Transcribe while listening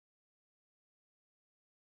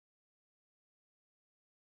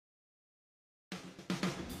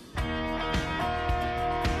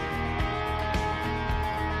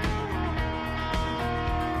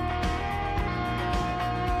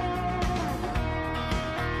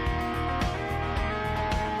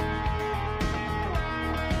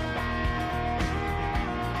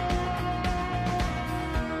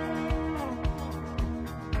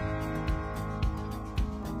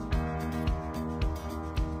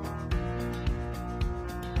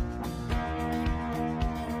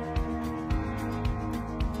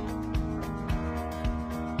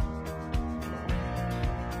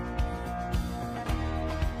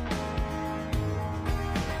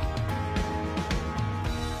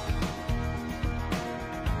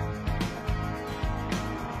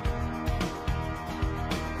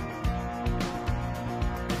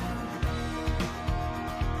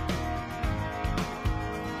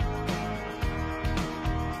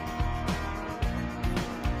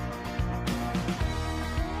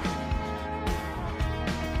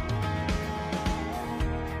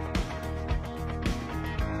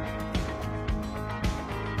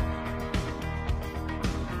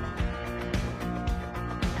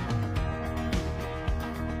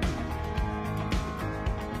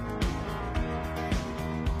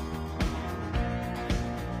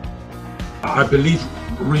I believe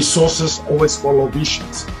resources always follow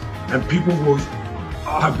visions, and people will,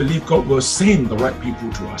 I believe God will send the right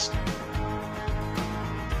people to us.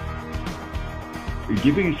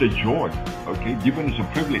 Giving is a joy, okay? Giving is a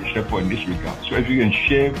privilege, therefore, in this regard. So if you can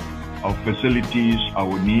share our facilities,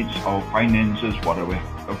 our needs, our finances, whatever,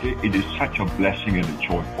 okay? It is such a blessing and a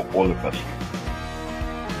joy for all of us.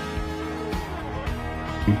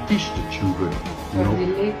 You teach the children,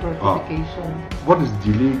 delayed gratification. What is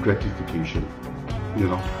delayed gratification?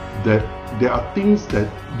 That there are things that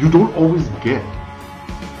you don't always get.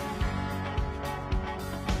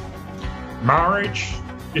 Marriage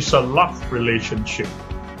is a love relationship.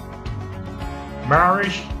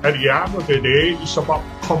 Marriage, at the end of the day, is about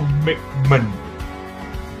commitment.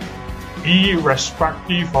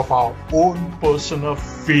 Irrespective of our own personal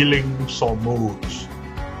feelings or moods,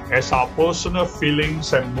 as our personal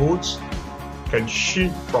feelings and moods can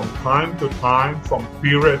shift from time to time, from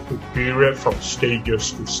period to period, from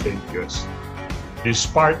stages to stages.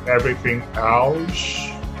 Despite everything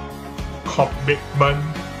else, commitment,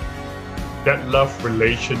 that love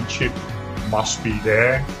relationship must be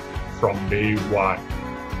there from day one.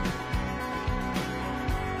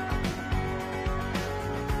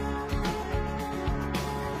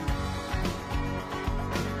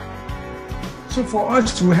 So for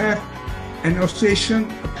us to have an association,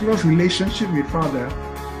 a close relationship with Father,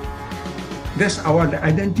 that's our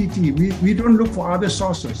identity. We don't look for other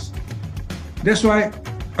sources. That's why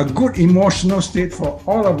a good emotional state for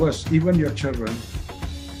all of us, even your children,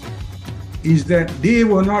 is that they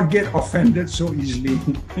will not get offended so easily.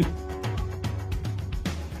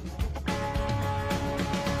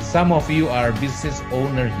 Some of you are business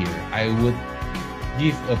owner here. I would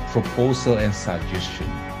give a proposal and suggestion.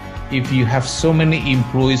 If you have so many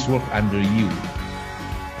employees work under you,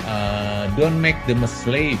 don't make them a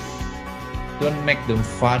slave. Don't make them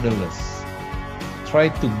fatherless. Try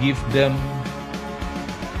to give them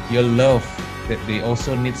your love, that they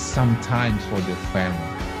also need some time for their family.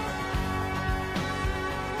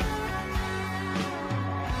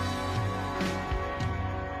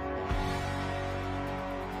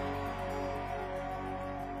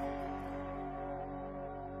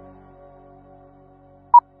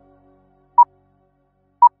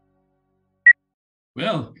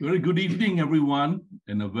 Well, very good evening, everyone,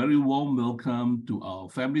 and a very warm welcome to our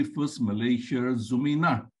Family First Malaysia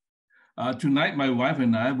Zumina. Tonight, my wife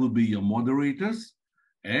and I will be your moderators,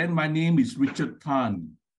 and my name is Richard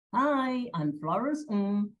Tan. Hi, I'm Florence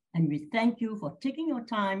Ng, and we thank you for taking your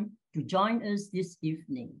time to join us this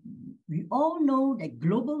evening. We all know that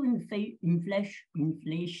global inflation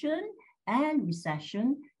and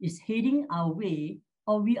recession is heading our way,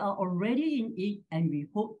 or we are already in it, and we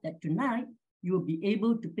hope that tonight you will be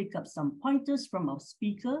able to pick up some pointers from our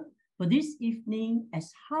speaker for this evening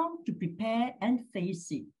as how to prepare and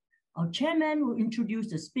face it. Our chairman will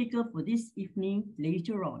introduce the speaker for this evening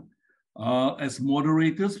later on. As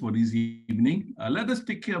moderators for this evening, let us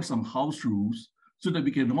take care of some house rules so that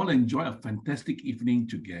we can all enjoy a fantastic evening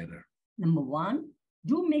together. Number one,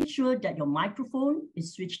 do make sure that your microphone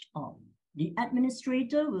is switched on. The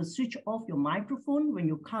administrator will switch off your microphone when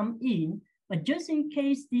you come in, but just in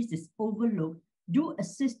case this is overlooked, do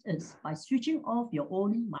assist us by switching off your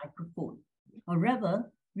own microphone.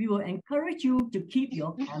 However, we will encourage you to keep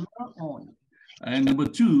your camera on. And number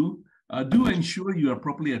two, do ensure you are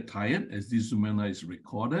properly attired, as this seminar is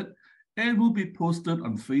recorded and will be posted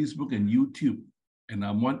on Facebook and YouTube. And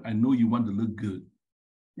I know you want to look good.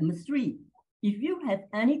 Number three, if you have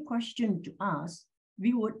any question to ask,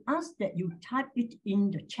 we would ask that you type it in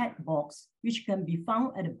the chat box, which can be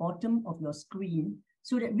found at the bottom of your screen,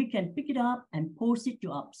 so that we can pick it up and post it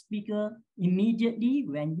to our speaker immediately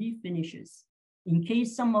when he finishes. In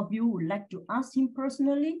case some of you would like to ask him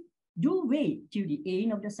personally, do wait till the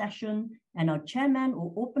end of the session, and our chairman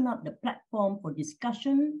will open up the platform for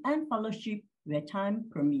discussion and fellowship where time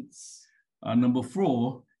permits. Number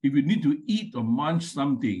four, if you need to eat or munch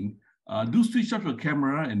something, do switch off your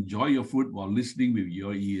camera and enjoy your food while listening with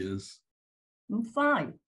your ears. Number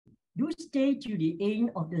five, do stay to the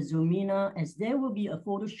end of the Zumina, as there will be a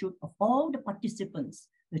photo shoot of all the participants.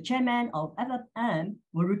 The chairman of FFM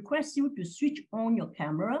will request you to switch on your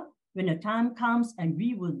camera when the time comes, and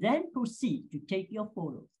we will then proceed to take your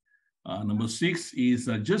photos. Number six is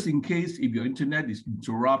just in case if your internet is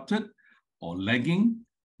interrupted or lagging,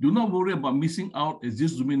 do not worry about missing out, as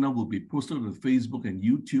this Zumina will be posted on Facebook and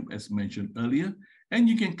YouTube as mentioned earlier, and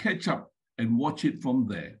you can catch up and watch it from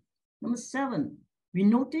there. Number seven, we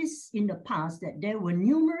noticed in the past that there were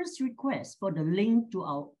numerous requests for the link to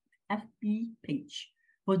our FB page.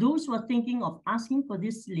 For those who are thinking of asking for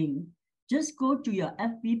this link, just go to your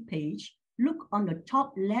FB page, look on the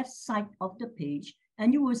top left side of the page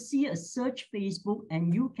and you will see a search Facebook,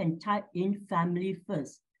 and you can type in Family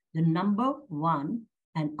First, the number 1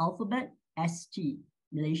 and alphabet ST,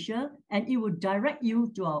 Malaysia, and it will direct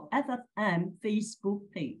you to our FFM Facebook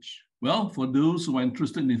page. Well, for those who are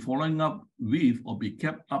interested in following up with or be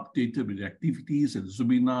kept updated with the activities and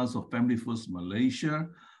seminars of Family First Malaysia,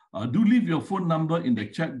 do leave your phone number in the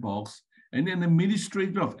chat box, and an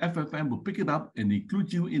administrator of FFM will pick it up and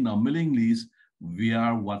include you in our mailing list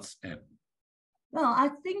via WhatsApp. Well, I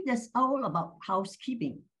think that's all about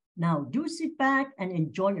housekeeping. Now, do sit back and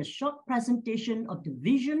enjoy a short presentation of the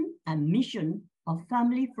vision and mission of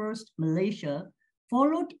Family First Malaysia,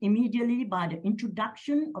 followed immediately by the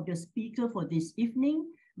introduction of the speaker for this evening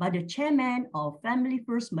by the chairman of Family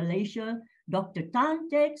First Malaysia, Dr. Tan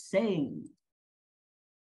Teck Seng.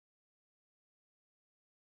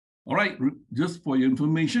 All right, just for your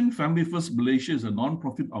information, Family First Malaysia is a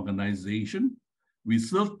non-profit organization. We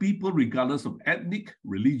serve people regardless of ethnic,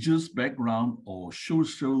 religious background, or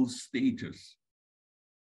social status.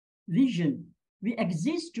 Vision. We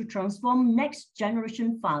exist to transform next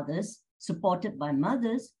generation fathers, supported by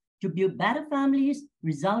mothers, to build better families,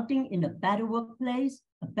 resulting in a better workplace,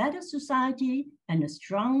 a better society, and a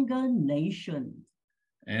stronger nation.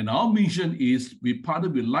 And our mission is we partner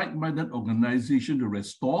with like-minded organizations to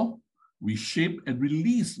restore, reshape, and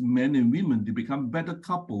release men and women to become better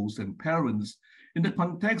couples and parents in the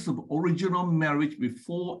context of original marriage with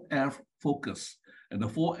 4F focus. And the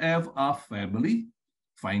 4F are family,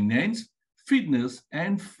 finance, fitness,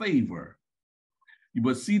 and favor. You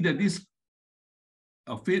will see that this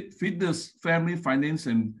fitness, family, finance,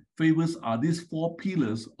 and favors are these 4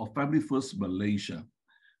 pillars of Family First Malaysia.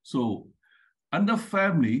 So under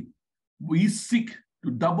family, we seek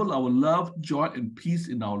to double our love, joy, and peace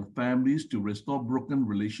in our families to restore broken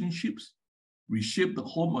relationships, reshape the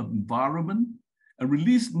home environment, and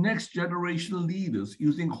release next generation leaders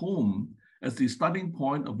using home as the starting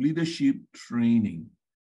point of leadership training.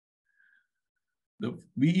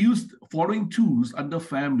 We used following tools under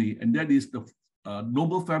family, and that is the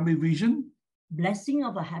Noble Family Vision, blessing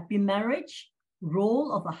of a happy marriage,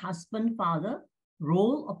 role of a husband, father,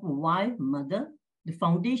 role of a wife, mother, the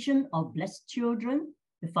foundation of blessed children,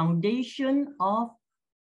 the foundation of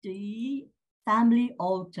the family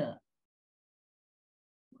altar.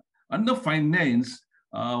 Under finance,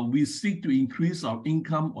 we seek to increase our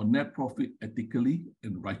income or net profit ethically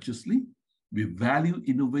and righteously. We value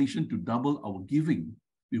innovation to double our giving.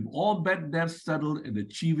 With all bad debts settled and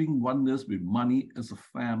achieving wonders with money as a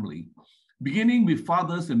family, beginning with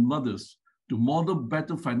fathers and mothers to model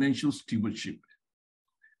better financial stewardship.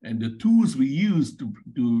 And the tools we use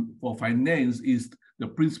for finance is the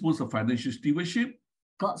principles of financial stewardship,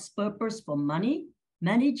 God's purpose for money,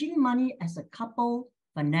 managing money as a couple,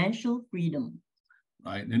 financial freedom.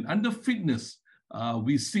 Right, and under fitness,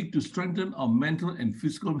 we seek to strengthen our mental and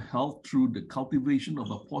physical health through the cultivation of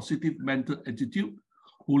a positive mental attitude,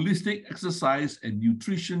 holistic exercise and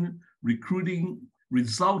nutrition, recruiting,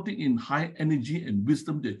 resulting in high energy and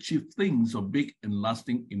wisdom to achieve things of big and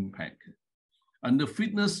lasting impact. Under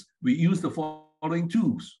fitness, we use the following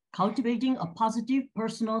tools. Cultivating a positive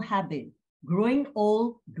personal habit, growing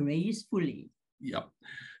old gracefully. Yep.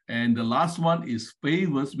 And the last one is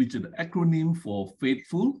favors, which is an acronym for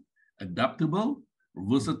faithful, adaptable,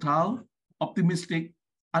 versatile, optimistic,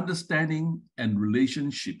 understanding, and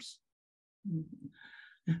relationships.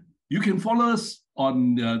 You can follow us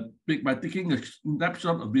on by taking a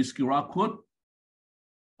snapshot of this QR code,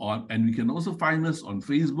 and you can also find us on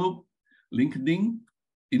Facebook, LinkedIn,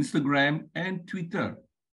 Instagram, and Twitter.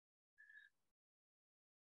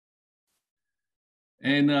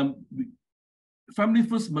 And Family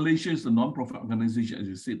First Malaysia is a non-profit organization, as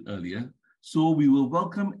you said earlier. So we will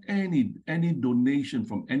welcome any donation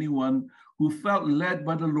from anyone who felt led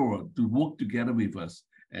by the Lord to work together with us.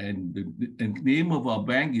 And the name of our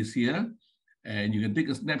bank is here. And you can take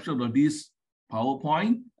a snapshot of this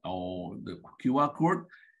PowerPoint or the QR code,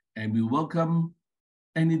 and we welcome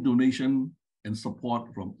any donation and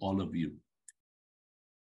support from all of you.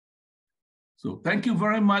 So thank you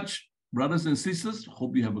very much, brothers and sisters.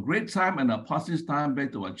 Hope you have a great time, and I'll pass this time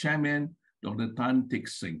back to our chairman, Dr. Tan Teck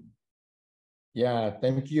Seng. Yeah,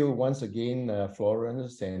 thank you once again,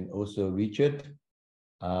 Florence, and also Richard.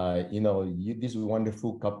 This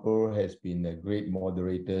wonderful couple has been great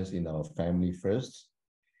moderators in our Family First.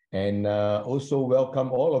 And also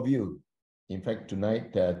welcome all of you, in fact,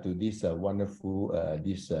 tonight to this wonderful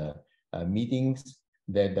meetings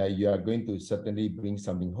that you are going to certainly bring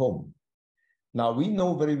something home. Now, we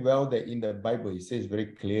know very well that in the Bible, it says very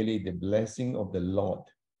clearly, the blessing of the Lord,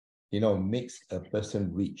 makes a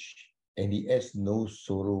person rich and he adds no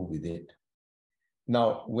sorrow with it.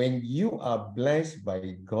 Now, when you are blessed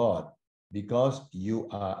by God, because you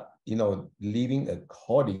are, living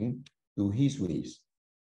according to his ways.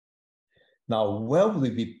 Now, wealth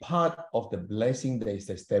will be part of the blessing that is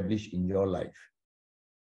established in your life.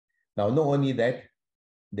 Now, not only that,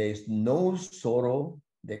 there is no sorrow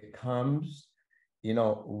that comes,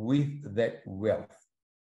 with that wealth.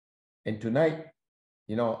 And tonight,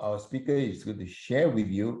 our speaker is going to share with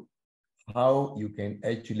you how you can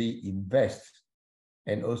actually invest,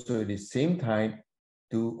 and also at the same time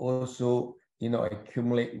to also,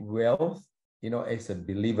 accumulate wealth, as a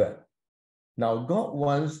believer. Now, God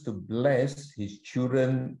wants to bless his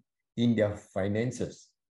children in their finances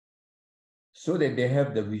so that they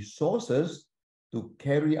have the resources to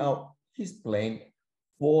carry out his plan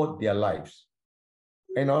for their lives.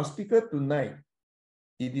 And our speaker tonight,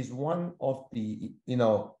 it is one of the,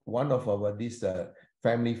 one of our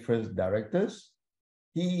Family First directors.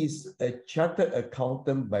 He is a chartered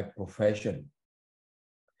accountant by profession.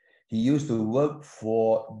 He used to work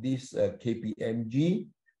for this KPMG,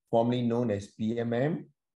 formerly known as PMM,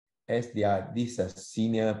 as this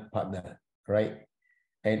senior partner, right?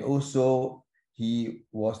 And also, he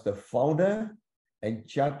was the founder and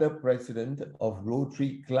charter president of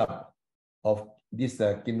Rotary Club of this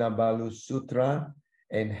Kinabalu Sutra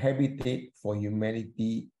and Habitat for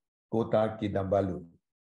Humanity, Kota Kinabalu.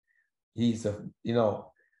 He's a,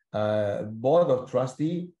 board of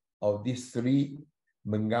trustee of this Sri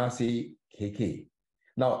Mengasi KK.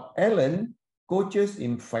 Now, Alan coaches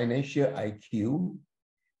in financial IQ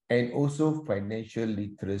and also financial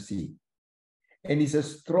literacy, and is a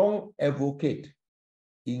strong advocate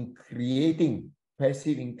in creating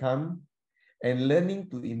passive income and learning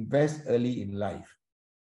to invest early in life.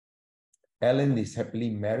 Alan is happily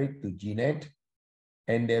married to Jeanette,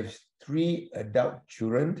 and they have 3 adult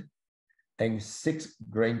children and 6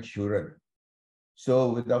 grandchildren.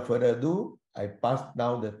 So without further ado, I pass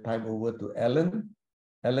now the time over to Alan.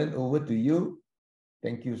 Alan, over to you.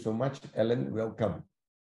 Thank you so much, Alan. Welcome.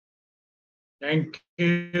 Thank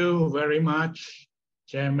you very much,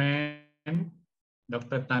 Chairman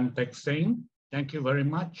Dr. Tan Teck Seng. Thank you very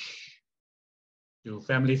much to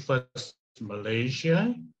Family First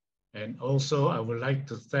Malaysia. And also, I would like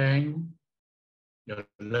to thank your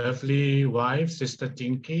lovely wife, Sister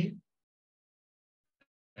Tinky,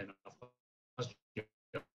 and of course,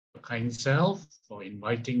 your kind self for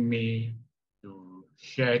inviting me to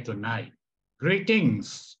share tonight.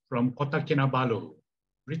 Greetings from Kota Kinabalu.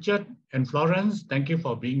 Richard and Florence, thank you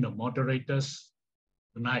for being the moderators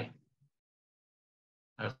tonight.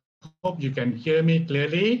 I hope you can hear me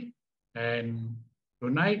clearly. And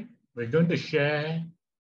tonight, we're going to share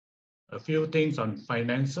a few things on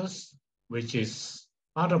finances, which is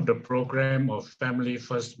part of the program of Family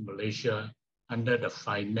First Malaysia under the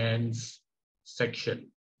finance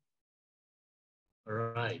section.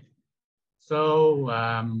 All right. So,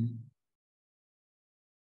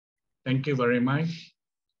 thank you very much.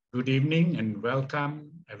 Good evening and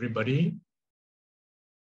welcome everybody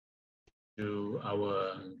to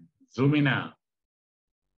our Zoomina.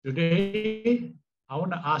 Today, I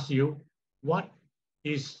want to ask you, what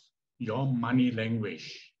is your money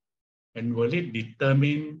language? And will it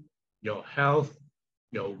determine your health,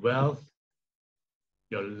 your wealth,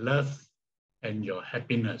 your love, and your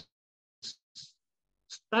happiness?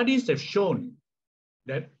 Studies have shown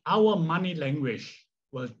that our money language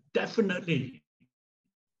will definitely,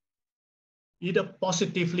 either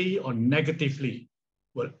positively or negatively,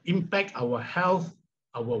 will impact our health,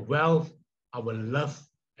 our wealth, our love,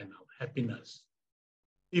 and our happiness.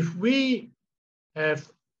 If we have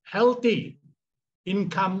healthy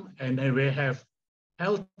income and we have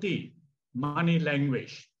healthy money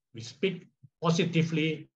language, we speak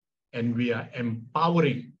positively and we are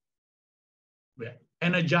empowering, we are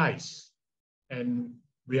energized, and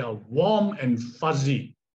we are warm and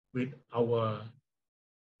fuzzy with our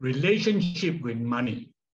relationship with money,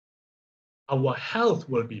 our health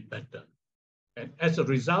will be better. And as a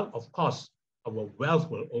result, of course, our wealth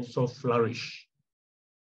will also flourish.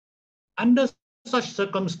 Under such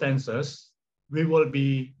circumstances, we will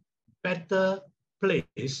be better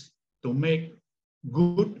placed to make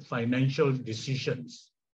good financial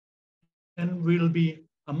decisions. And we'll be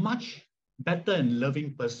a much better and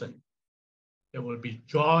loving person. There will be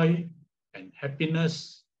joy and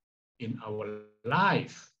happiness in our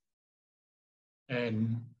life.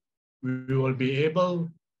 And we will be able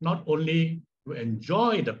not only to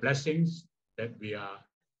enjoy the blessings that we are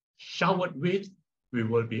showered with, we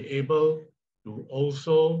will be able to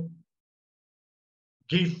also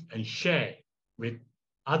give and share with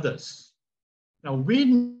others. Now we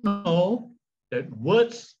know that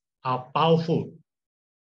words are powerful,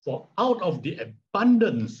 for out of the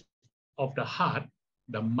abundance of the heart,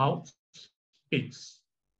 the mouth speaks.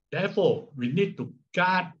 Therefore, we need to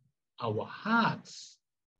guard our hearts.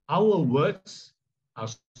 Our words are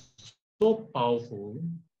so powerful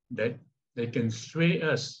that they can sway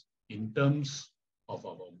us in terms of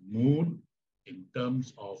our mood, in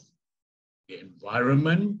terms of the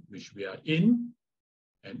environment which we are in,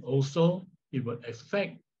 and also it will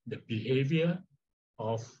affect the behavior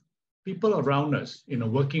of people around us in a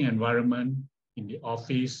working environment, in the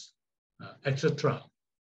office, etc.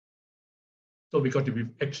 So we got to be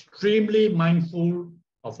extremely mindful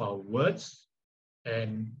of our words,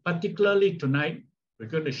 and particularly tonight, we're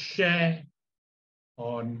going to share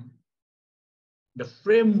on the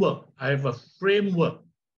framework. I have a framework,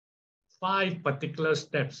 5 particular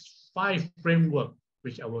steps, 5 framework,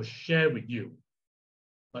 which I will share with you.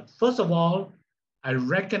 But first of all, I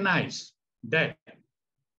recognize that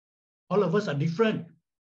all of us are different.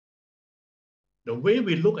 The way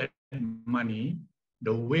we look at money,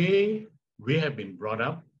 the way we have been brought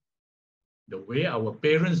up, the way our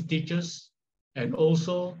parents teach us, and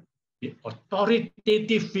also the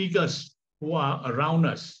authoritative figures who are around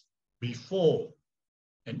us before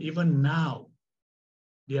and even now,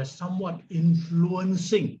 they are somewhat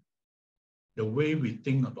influencing the way we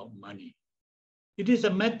think about money. It is a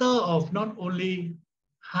matter of not only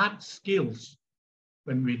hard skills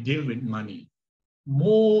when we deal with money,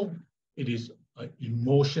 more it is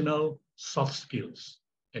emotional soft skills.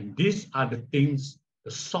 And these are the things,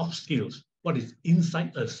 the soft skills, what is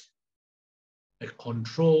inside us that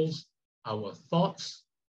controls our thoughts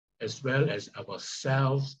as well as our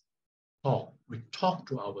self-talk. We talk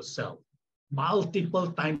to ourselves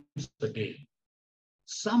multiple times a day.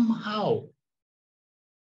 Somehow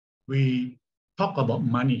we talk about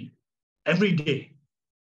money every day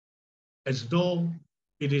as though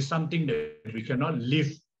it is something that we cannot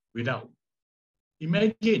live without.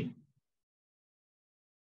 Imagine,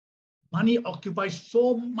 money occupies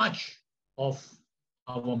so much of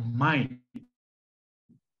our mind,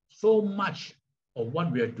 so much of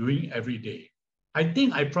what we are doing every day. I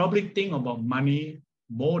think I probably think about money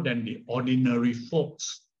more than the ordinary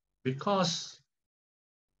folks because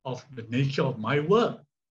of the nature of my work.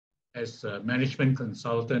 As a management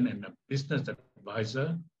consultant and a business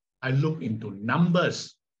advisor, I look into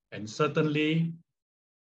numbers, and certainly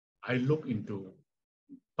I look into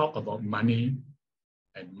talk about money,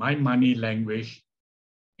 and my money language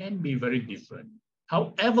can be very different.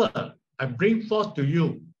 However, I bring forth to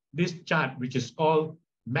you this chart, which is called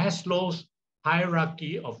Maslow's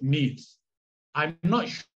hierarchy of needs. I'm not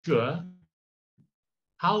sure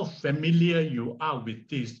how familiar you are with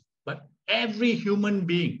this, but every human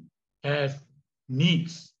being has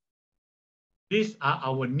needs. These are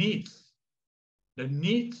our needs. The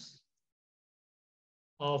needs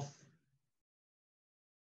of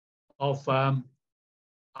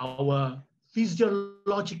our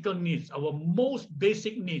physiological needs, our most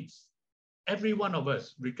basic needs. Every one of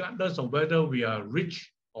us, regardless of whether we are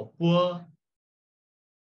rich or poor,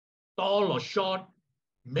 tall or short,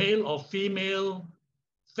 male or female,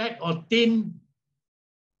 fat or thin,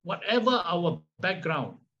 whatever our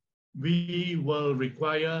background, we will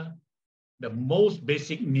require the most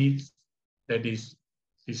basic needs, that is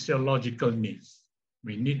physiological needs.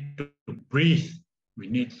 We need to breathe, we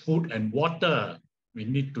need food and water, we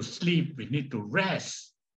need to sleep, we need to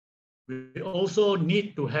rest. We also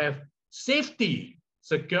need to have safety,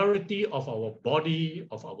 security of our body,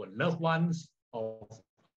 of our loved ones, of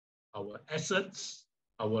our assets,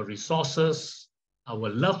 our resources, our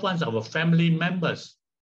loved ones, our family members.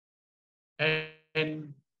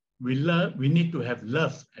 And we need to have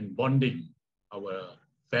love and bonding, our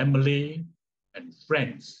family and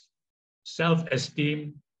friends,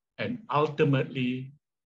 self-esteem, and ultimately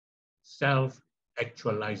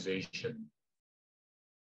self-actualization.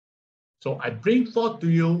 So I bring forth to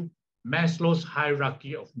you Maslow's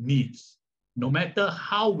hierarchy of needs. No matter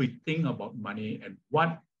how we think about money and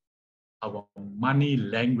what our money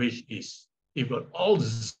language is, it will all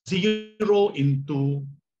zero into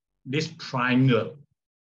this triangle.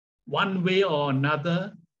 One way or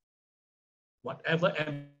another, whatever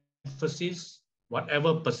emphasis,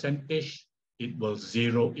 whatever percentage, it will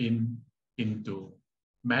zero into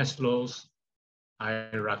Maslow's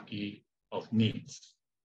hierarchy of needs.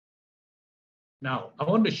 Now, I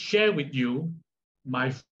want to share with you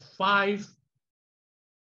my 5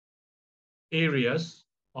 areas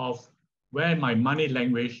of where my money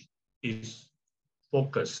language is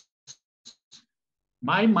focused.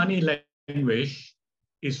 My money language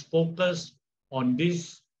is focused on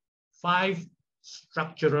these 5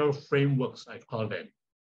 structural frameworks, I call them,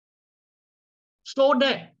 so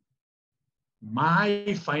that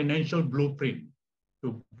my financial blueprint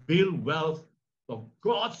to build wealth for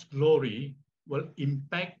God's glory will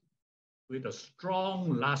impact with a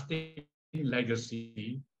strong, lasting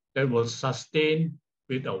legacy that will sustain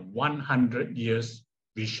with a 100 years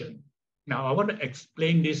vision. Now, I want to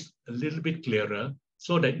explain this a little bit clearer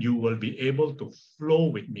so that you will be able to flow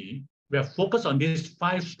with me. We are focused on these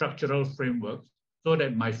 5 structural frameworks so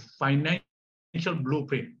that my financial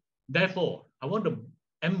blueprint. Therefore, I want to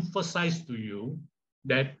emphasize to you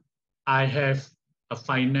that I have a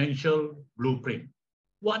financial blueprint.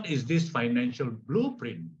 What is this financial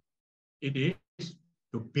blueprint? It is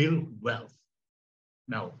to build wealth.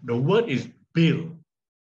 Now, the word is build.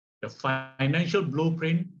 The financial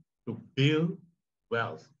blueprint to build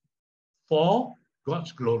wealth for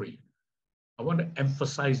God's glory. I want to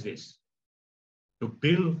emphasize this. To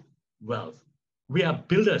build wealth. We are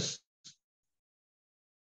builders.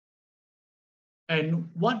 And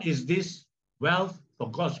what is this wealth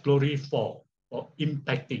for God's glory for? Or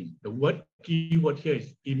impacting. The key word here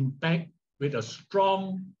is impact with a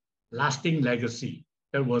strong, lasting legacy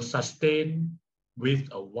that will sustain with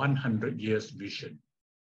a 100 years vision.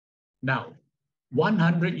 Now,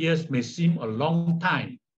 100 years may seem a long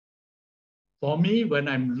time. For me, when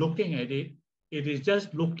I'm looking at it, it is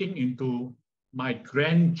just looking into my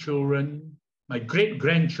grandchildren, my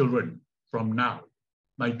great-grandchildren from now,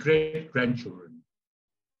 my great-grandchildren,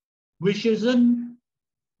 which isn't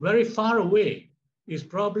very far away. It's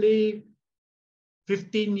probably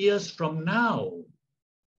 15 years from now.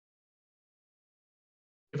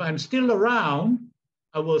 If I'm still around,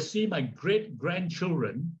 I will see my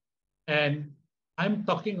great-grandchildren, and I'm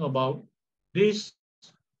talking about this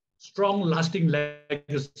strong, lasting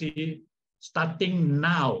legacy starting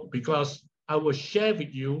now, because I will share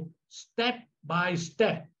with you step by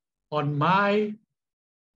step on my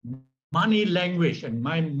money language and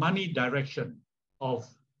my money direction of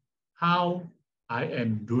how I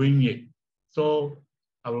am doing it. So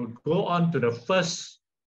I will go on to the first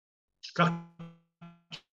structural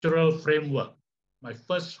framework, my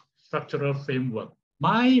first structural framework.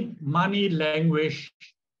 My money language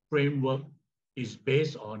framework is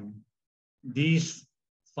based on these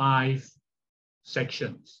 5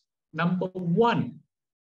 sections. Number 1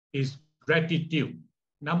 is gratitude.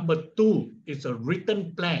 Number 2 is a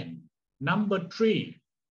written plan. Number 3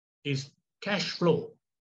 is cash flow.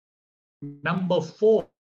 Number 4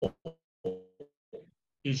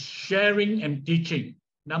 is sharing and teaching.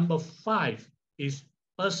 Number 5 is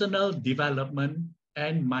personal development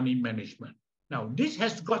and money management. Now, this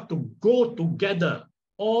has got to go together.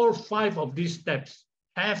 All 5 of these steps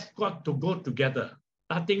have got to go together,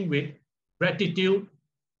 starting with gratitude,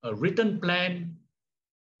 a written plan,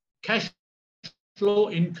 cash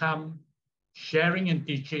flow income, sharing and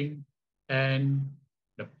teaching, and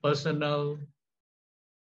the personal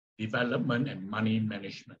development and money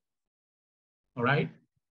management. All right?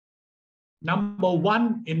 Number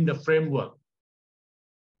 1 in the framework.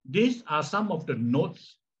 These are some of the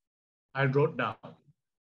notes I wrote down.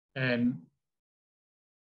 And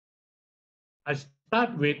I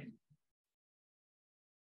start with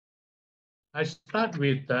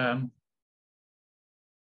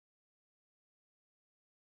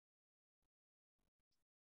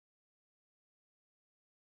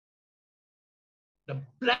the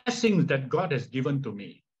blessings that God has given to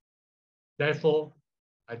me. Therefore,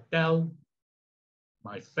 I tell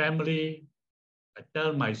my family, I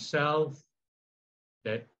tell myself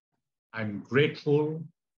that I'm grateful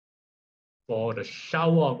for the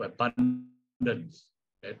shower of abundance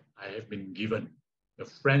that I have been given, the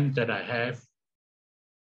friends that I have,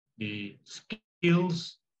 the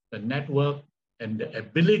skills, the network, and the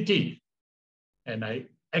ability. And I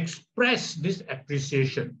express this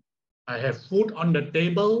appreciation. I have food on the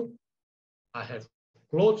table, I have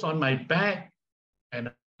clothes on my back,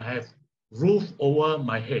 and I have roof over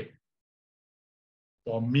my head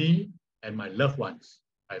for me and my loved ones.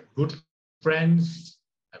 I have good friends,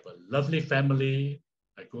 I have a lovely family,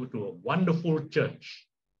 I go to a wonderful church.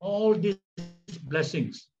 All these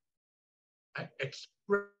blessings I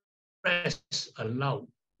express aloud.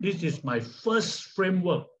 This is my first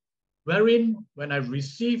framework, wherein when I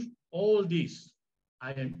receive all these,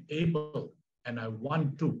 I am able and I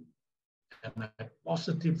want to, and I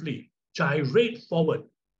positively gyrate forward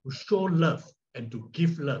to show love and to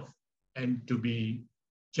give love and to be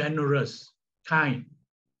generous, kind,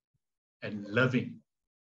 and loving,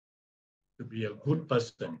 to be a good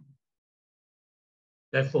person.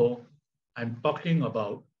 Therefore, I'm talking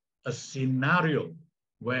about a scenario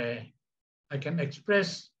where I can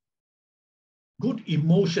express good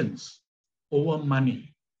emotions over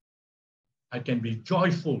money. I can be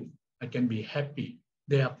joyful. I can be happy.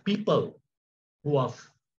 There are people who are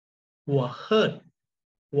hurt,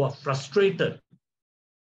 who are frustrated.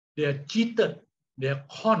 They are cheated. They are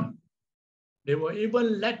conned. They were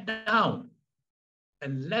even let down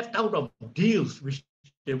and left out of deals which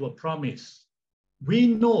they were promised. We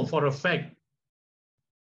know for a fact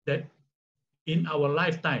that in our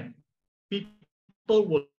lifetime, people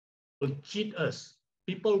will cheat us.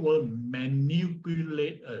 People will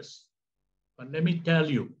manipulate us. But let me tell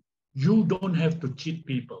you, you don't have to cheat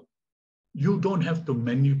people. You don't have to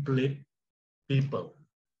manipulate people.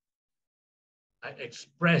 I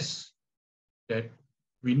express that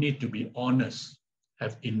we need to be honest,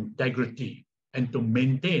 have integrity, and to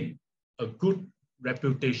maintain a good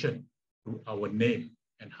reputation to our name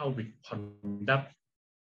and how we conduct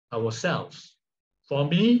ourselves. For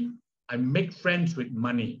me, I make friends with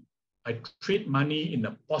money. I treat money in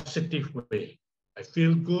a positive way. I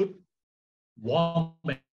feel good, warm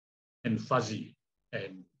and fuzzy,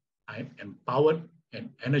 and I'm empowered and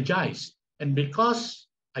energized. And because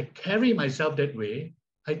I carry myself that way,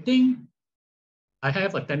 I think I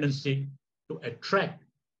have a tendency to attract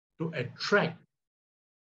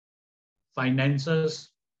finances,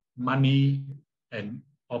 money, and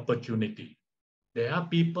opportunity. There are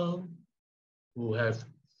people who have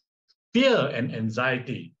fear and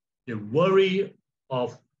anxiety. They worry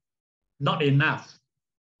of not enough.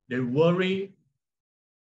 They worry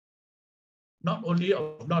not only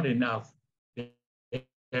of not enough, they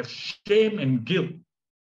have shame and guilt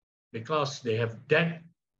because they have debt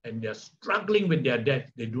and they're struggling with their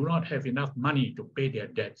debt. They do not have enough money to pay their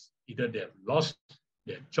debts. Either they have lost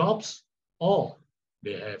their jobs or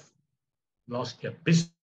they have lost their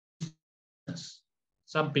business.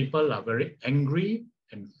 Some people are very angry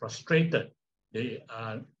and frustrated. They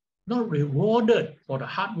are not rewarded for the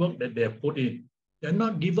hard work that they have put in. They're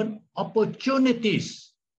not given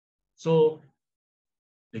opportunities. So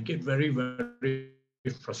they get very, very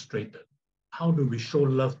frustrated. How do we show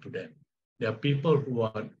love to them? There are people who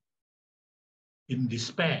are in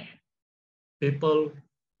despair, people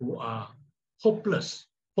who are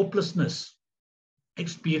hopelessness,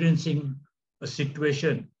 experiencing a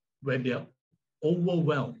situation where they are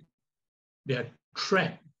overwhelmed, they are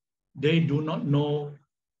trapped, they do not know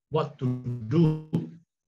what to do.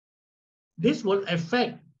 This will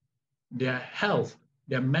affect their health,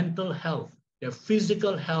 their mental health, their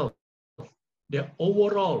physical health, their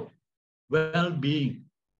overall well-being.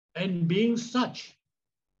 And being such,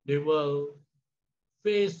 they will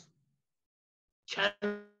face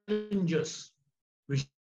challenges which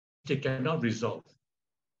they cannot resolve.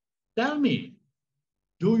 Tell me,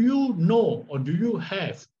 do you know or do you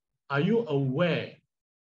have, are you aware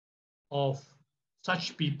of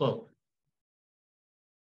such people?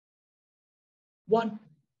 What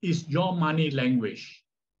is your money language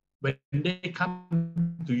when they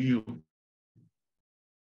come to you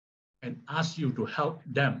and ask you to help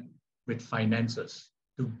them with finances,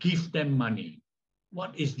 to give them money?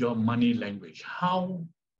 What is your money language? How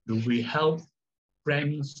do we help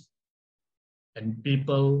friends and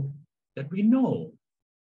people that we know?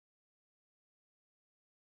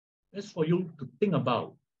 That's for you to think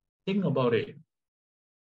about. Think about it.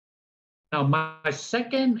 Now, my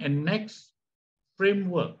second and next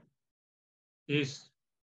framework is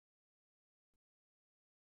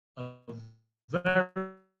a very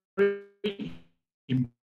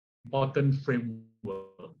important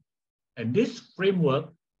framework. And this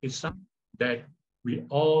framework is something that we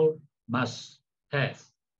all must have.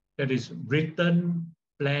 That is written,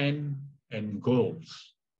 plan, and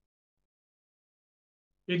goals.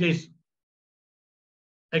 It is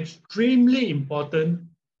extremely important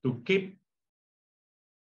to keep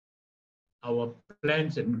our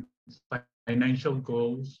plans and financial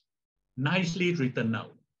goals nicely written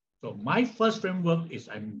out. So my first framework is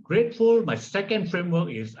I'm grateful. My second framework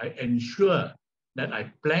is I ensure that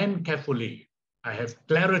I plan carefully. I have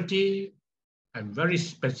clarity. I'm very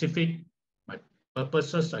specific. My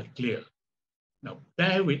purposes are clear. Now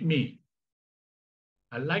bear with me.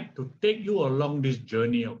 I'd like to take you along this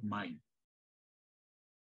journey of mine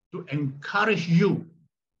to encourage you.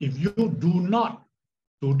 If you do not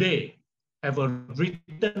today have a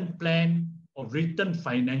written plan or written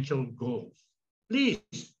financial goals,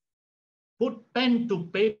 please put pen to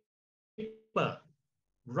paper,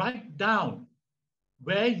 write down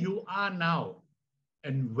where you are now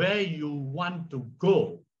and where you want to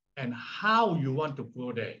go and how you want to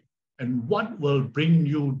go there and what will bring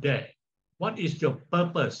you there. What is your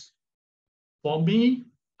purpose? For me,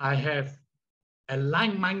 I have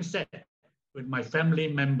aligned mindset with my family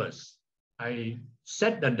members. I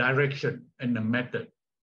set the direction and the method.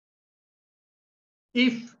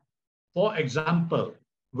 If, for example,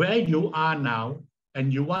 where you are now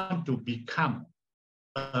and you want to become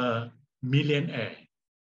a millionaire,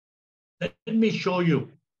 let me show you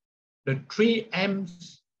the 3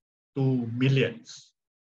 M's to millions.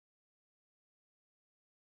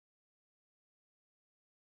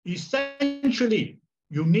 Essentially,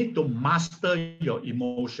 you need to master your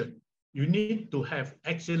emotion. You need to have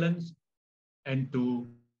excellence and to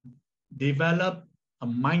develop a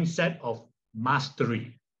mindset of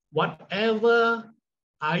mastery. Whatever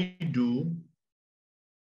I do,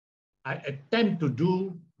 I attempt to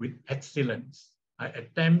do with excellence. I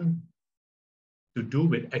attempt to do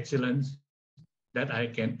with excellence that I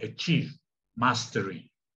can achieve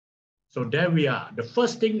mastery. So there we are. The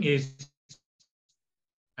first thing is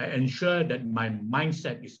I ensure that my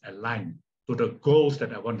mindset is aligned to the goals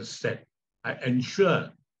that I want to set. I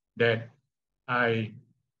ensure that I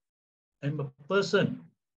am a person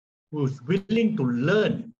who is willing to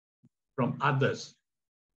learn from others.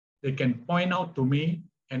 They can point out to me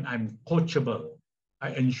and I'm coachable.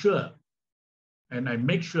 I ensure and I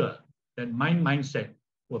make sure that my mindset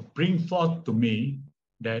will bring forth to me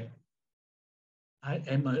that I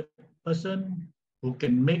am a person who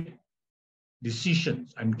can make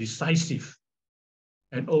decisions. I'm decisive.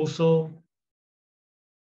 And also,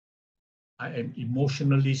 I am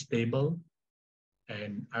emotionally stable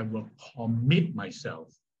and I will commit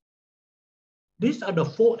myself. These are the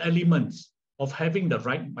 4 elements of having the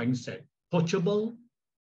right mindset: coachable,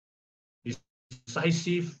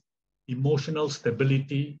 decisive, emotional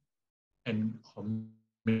stability, and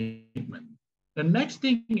commitment. The next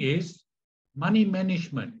thing is money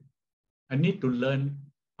management. I need to learn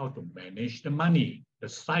how to manage the money, the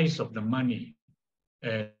size of the money,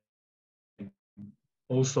 and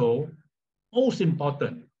also, most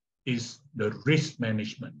important is the risk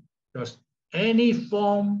management, because any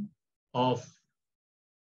form of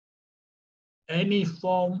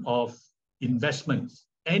investments,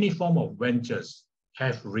 any form of ventures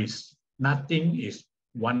have risks. Nothing is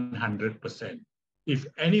 100%. If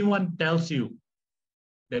anyone tells you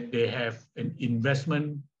that they have an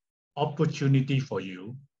investment opportunity for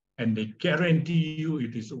you and they guarantee you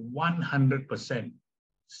it is 100%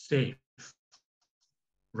 safe,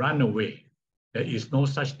 run away. There is no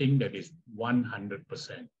such thing that is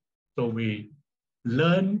 100%. So we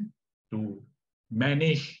learn to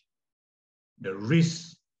manage the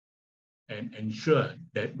risks and ensure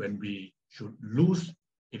that when we should lose,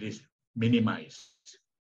 it is minimized.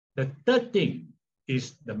 The third thing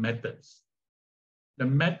is the methods. The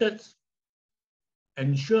methods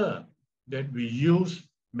ensure that we use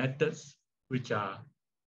methods which are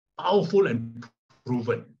powerful and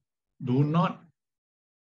proven. Do not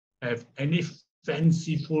have any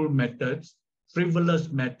fanciful methods, frivolous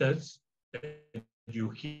methods that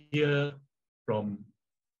you hear from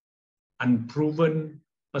unproven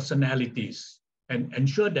personalities, and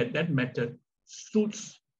ensure that that method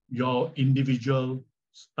suits your individual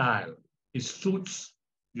style. It suits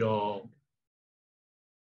your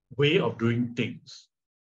way of doing things.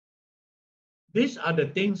 These are the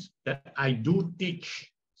things that I do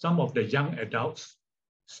teach some of the young adults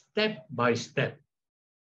step by step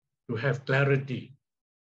to have clarity,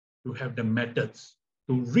 to have the methods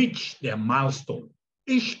to reach their milestone.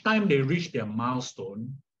 Each time they reach their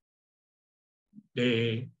milestone,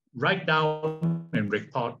 they write down and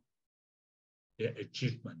record their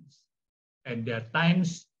achievements. And there are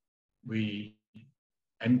times we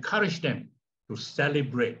encourage them to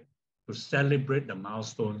celebrate the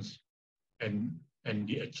milestones and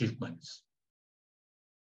the achievements.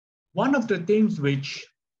 One of the things which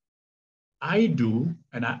I do,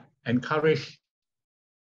 and I encourage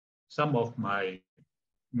some of my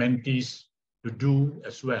mentees to do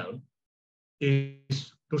as well,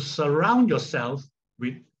 is to surround yourself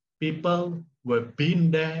with people who have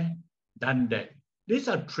been there, done that. These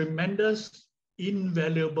are tremendous,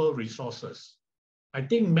 invaluable resources. I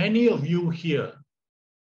think many of you here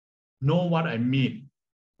know what I mean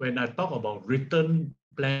when I talk about written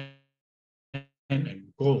plan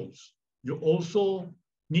and goals. You also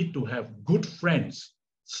need to have good friends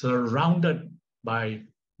surrounded by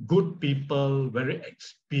good people, very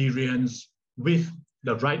experienced, with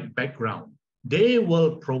the right background. They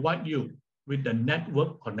will provide you with the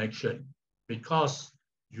network connection because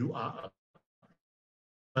you are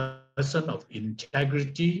a person of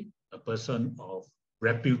integrity, a person of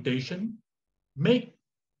reputation. Make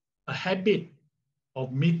a habit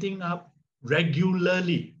of meeting up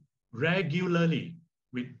regularly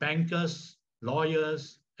with bankers,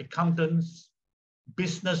 lawyers, accountants,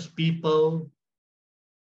 business people,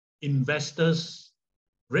 investors,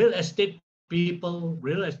 real estate people,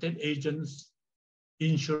 real estate agents,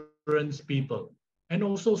 insurance people, and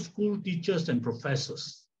also school teachers and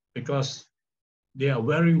professors, because they are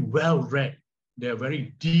very well read. They are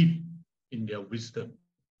very deep in their wisdom.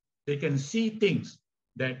 They can see things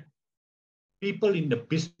that people in the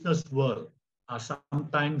business world are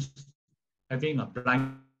sometimes having a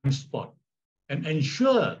blind spot, and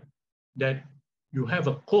ensure that you have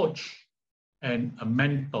a coach and a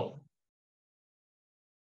mentor.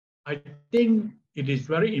 I think it is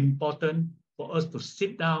very important for us to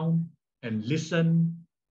sit down and listen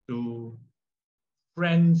to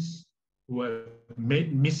friends who have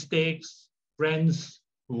made mistakes, friends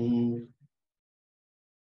who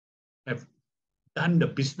have done the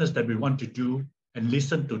business that we want to do, and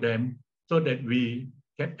listen to them so that we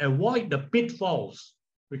can avoid the pitfalls,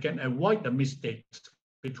 we can avoid the mistakes,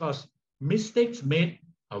 because mistakes made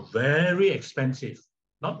are very expensive,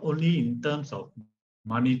 not only in terms of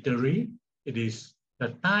monetary, it is the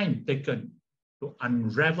time taken to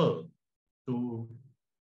unravel, to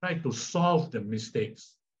try to solve the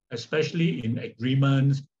mistakes, especially in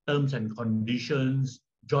agreements, terms and conditions,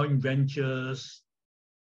 joint ventures.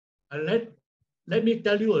 Let me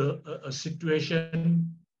tell you a situation,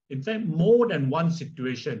 in fact, more than one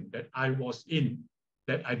situation that I was in,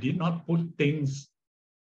 that I did not put things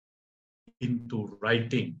into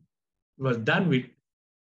writing. It was done with,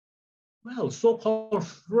 well, so-called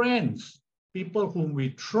friends, people whom we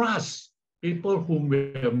trust, people whom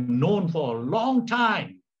we have known for a long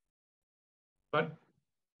time. But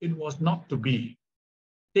it was not to be.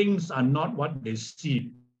 Things are not what they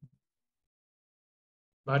seem.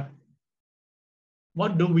 But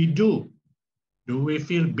what do? Do we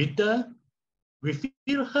feel bitter? We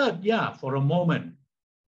feel hurt, yeah, for a moment.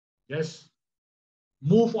 Yes.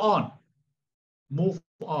 Move on. Move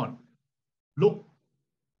on. Look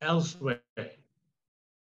elsewhere.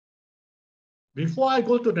 Before I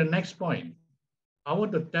go to the next point, I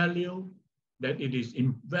want to tell you that it is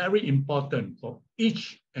very important for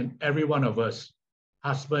each and every one of us,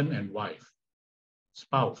 husband and wife,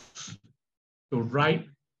 spouse, to write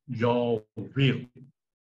your will.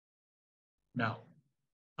 Now,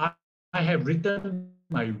 I have written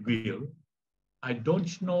my will. I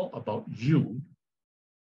don't know about you,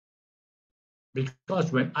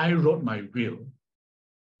 because when I wrote my will,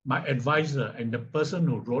 my advisor and the person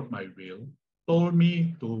who wrote my will told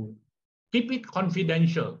me to keep it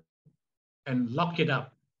confidential and lock it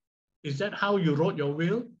up. Is that how you wrote your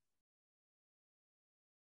will?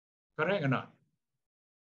 Correct or not?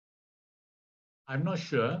 I'm not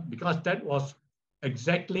sure, because that was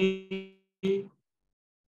exactly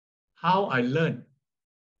how I learned,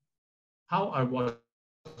 how I was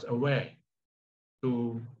aware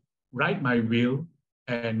to write my will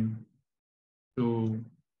and to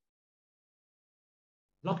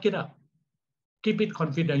lock it up, keep it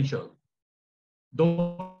confidential.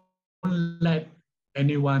 Don't let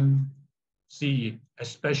anyone see it,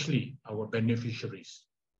 especially our beneficiaries.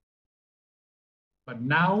 But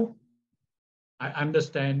now I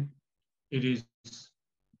understand it is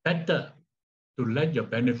better to let your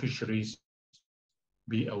beneficiaries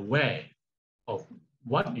be aware of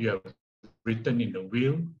what you have written in the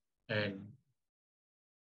will, and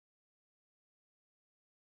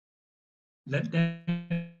let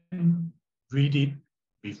them read it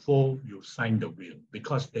before you sign the will,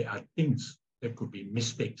 because there are things, there could be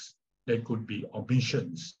mistakes, there could be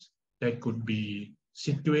omissions, there could be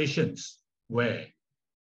situations where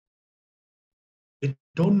they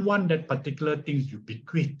don't want that particular things you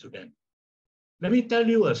bequeath to them. Let me tell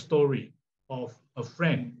you a story of a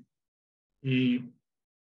friend. He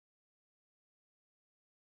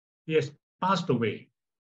has passed away,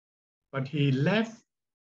 but he left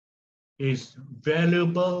his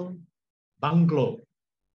valuable bungalow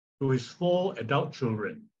to his 4 adult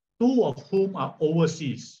children, 2 of whom are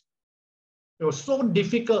overseas. It was so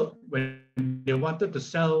difficult when they wanted to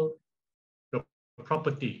sell the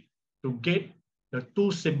property to get the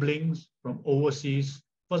 2 siblings from overseas,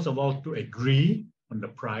 first of all, to agree on the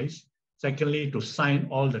price, secondly, to sign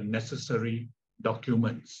all the necessary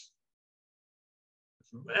documents.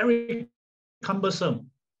 It's very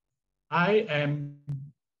cumbersome. I am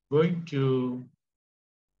going to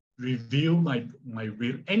review my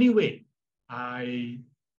will. Anyway, I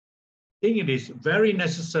think it is very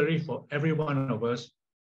necessary for every one of us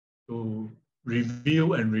to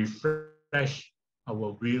review and refresh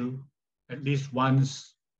our will at least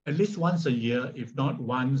once a year, if not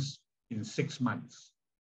once in 6 months.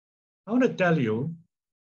 I want to tell you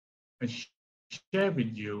and share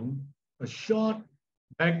with you a short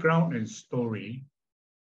background and story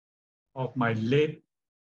of my late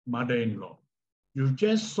mother-in-law. You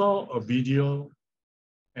just saw a video,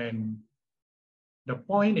 and the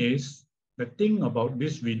point is, the thing about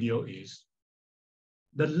this video is,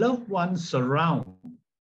 the loved ones surround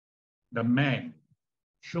the man,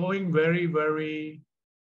 showing very, very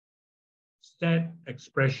sad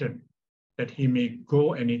expression that he may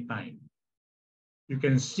go anytime. You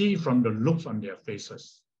can see from the looks on their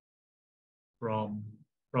faces, from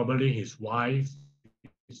probably his wife,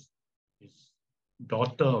 his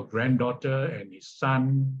daughter or granddaughter, and his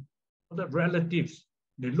son, other relatives.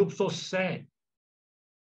 They look so sad.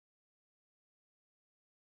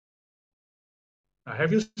 Now,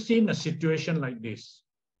 have you seen a situation like this?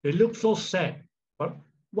 They look so sad, but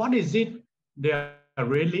what is it they are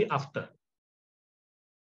really after?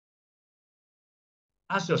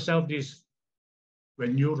 Ask yourself this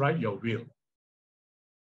when you write your will.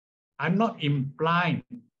 I'm not implying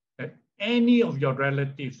that any of your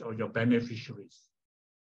relatives or your beneficiaries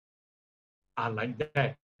are like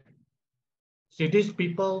that. See, these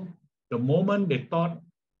people, the moment they thought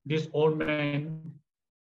this old man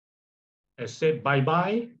has said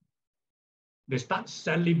bye-bye, they start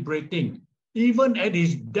celebrating, even at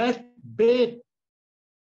his deathbed.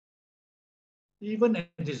 Even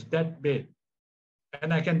at his deathbed.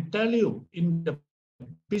 And I can tell you, in the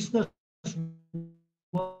business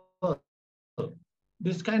world,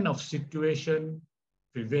 this kind of situation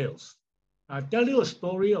prevails. I'll tell you a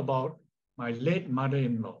story about my late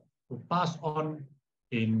mother-in-law, who passed on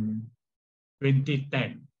in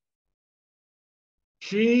 2010.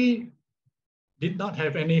 She did not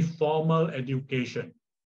have any formal education.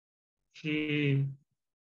 She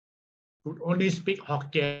could only speak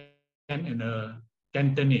Hokkien and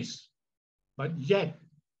Cantonese. But yet,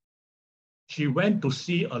 she went to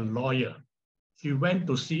see a lawyer. She went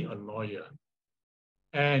to see a lawyer.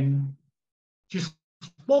 And she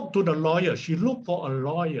spoke to the lawyer. She looked for a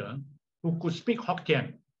lawyer who could speak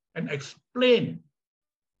Hokkien and explain,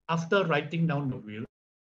 after writing down the will,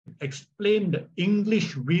 explain the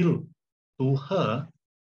English will to her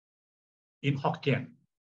in Hokkien.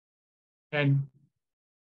 And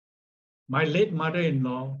my late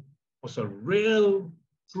mother-in-law was a real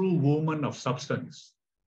true woman of substance.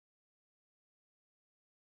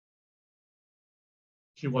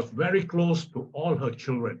 She was very close to all her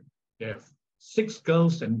children. They have 6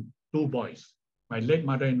 girls and 2 boys. My late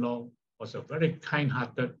mother-in-law was a very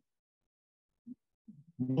kind-hearted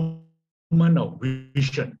woman of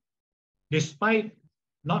vision. Despite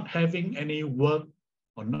not having any work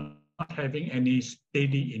or not having any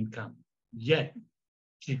steady income, yet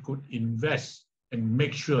she could invest and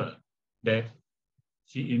make sure that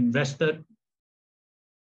she invested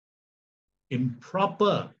in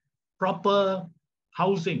proper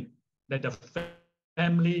housing, that the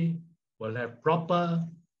family will have proper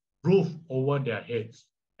roof over their heads.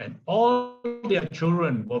 And all their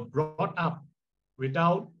children were brought up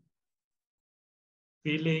without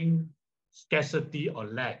feeling scarcity or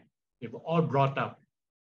lack. They were all brought up.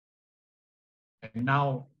 And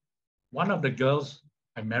now, one of the girls,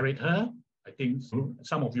 I married her. I think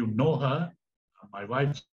some of you know her. My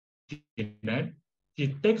wife, Jeanette. She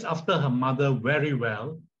takes after her mother very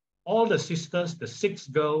well. All the sisters, the 6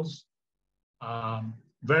 girls,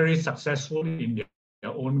 very successful in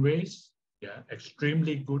their own ways. They are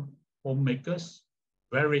extremely good homemakers,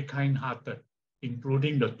 very kind-hearted,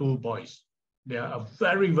 including the 2 boys. They are a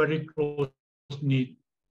very, very close-knit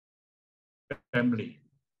family.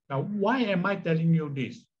 Now, why am I telling you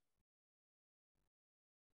this?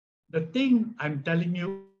 The thing I'm telling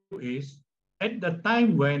you is, at the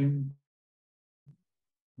time when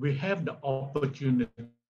we have the opportunity,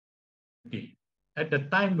 at the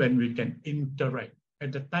time when we can interact,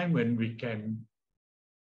 at the time when we can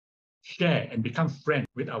share and become friends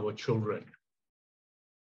with our children,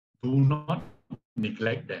 do not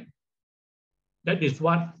neglect them. That is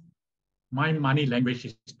what my money language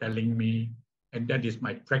is telling me, and that is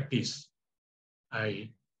my practice. I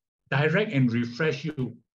direct and refresh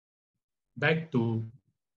you back to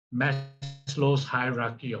Maslow's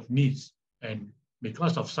hierarchy of needs. And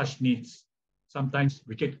because of such needs, sometimes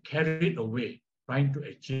we get carried away trying to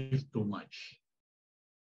achieve too much.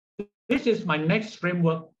 This is my next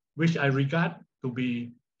framework, which I regard to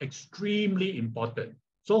be extremely important.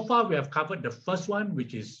 So far, we have covered the first one,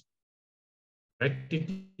 which is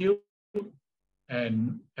gratitude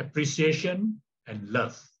and appreciation and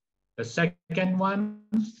love. The second one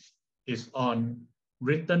is on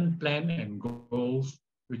written plan and goals,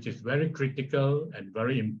 which is very critical and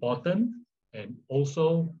very important, and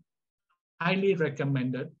also highly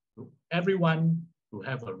recommended to everyone to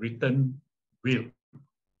have a written will.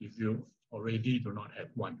 If you already do not have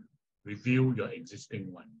one, review your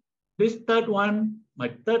existing one. This third one, my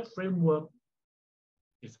third framework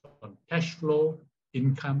is on cash flow,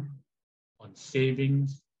 income, on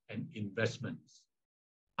savings and investments.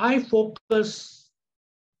 I focus,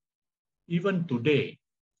 even today,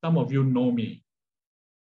 some of you know me,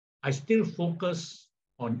 I still focus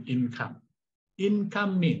on income.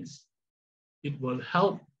 Income means it will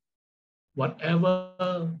help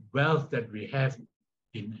whatever wealth that we have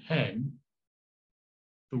in hand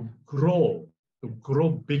to grow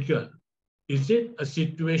bigger. Is it a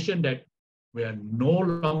situation that we are no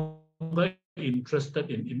longer interested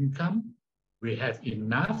in income? We have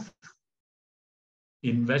enough.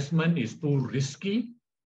 Investment is too risky.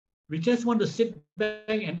 We just want to sit back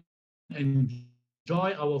and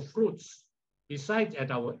enjoy our fruits. Besides, at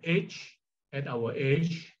our age,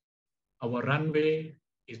 our runway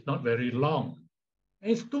is not very long.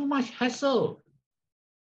 It's too much hassle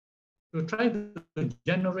to try to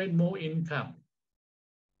generate more income.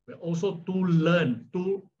 We're also too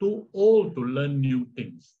old to learn new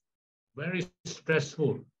things. Very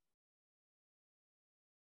stressful.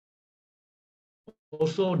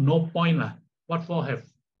 Also, no point lah. What for have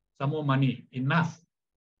some more money? Enough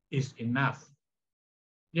is enough.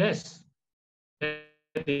 Yes, that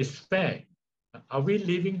is fair. Are we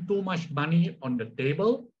leaving too much money on the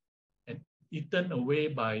table and eaten away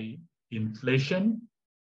by inflation?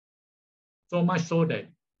 So much so that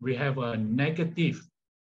we have a negative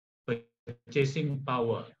purchasing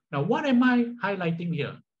power. Now, what am I highlighting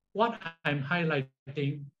here? What I'm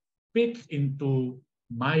highlighting fits into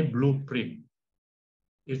my blueprint.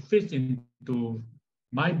 It fits into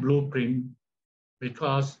my blueprint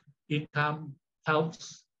because income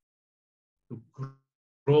helps to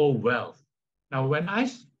grow wealth. Now, when I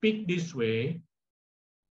speak this way,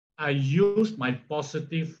 I use my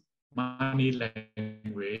positive money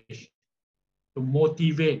language to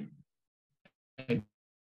motivate and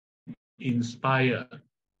inspire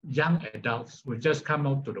young adults who just come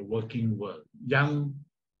out to the working world, young,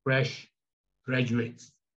 fresh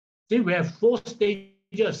graduates. See, we have 4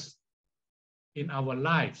 stages in our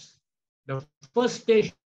lives. The first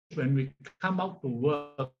stage when we come out to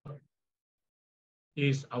work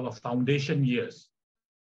is our foundation years.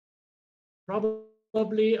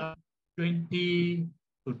 Probably 20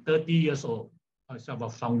 to 30 years old is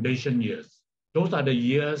our foundation years. Those are the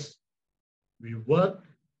years we work.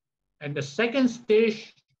 And the second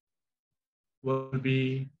stage will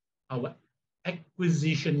be our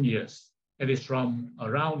acquisition years. It is from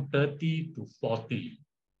around 30 to 40,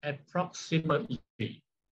 approximately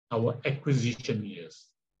our acquisition years.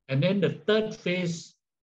 And then the third phase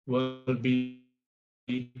will be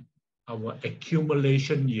our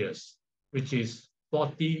accumulation years, which is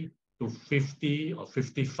 40 to 50 or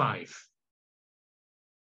 55,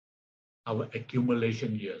 our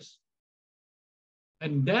accumulation years.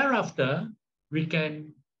 And thereafter, we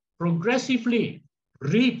can progressively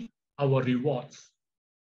reap our rewards.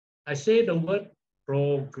 I say the word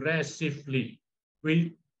progressively.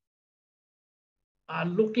 We are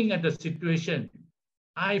looking at the situation.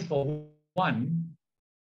 I, for one,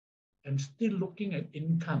 am still looking at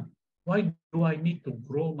income. Why do I need to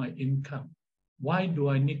grow my income? Why do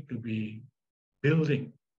I need to be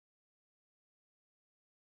building?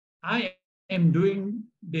 I am doing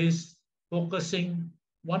this focusing.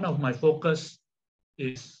 One of my focus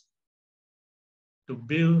is to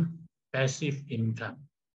build passive income.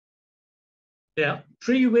 There are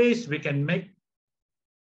 3 ways we can make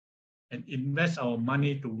and invest our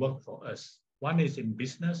money to work for us. 1 is in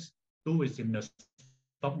business, 2 is in the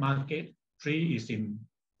stock market, 3 is in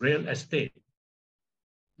real estate.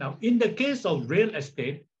 Now, in the case of real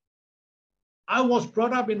estate, I was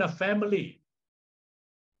brought up in a family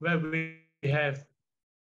where we have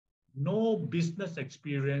no business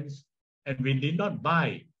experience and we did not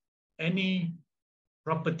buy any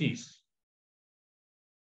properties.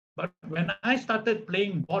 But when I started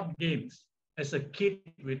playing board games as a kid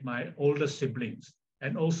with my older siblings,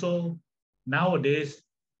 and also nowadays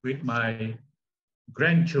with my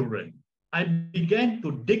grandchildren, I began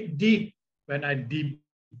to dig deep when I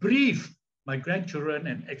debrief my grandchildren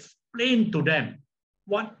and explain to them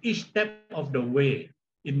what each step of the way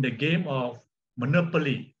in the game of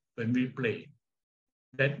Monopoly when we play,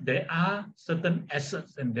 that there are certain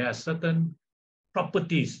assets and there are certain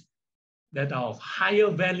properties that are of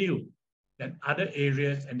higher value than other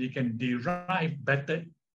areas and you can derive better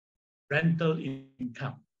rental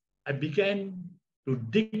income. I began to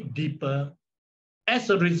dig deeper.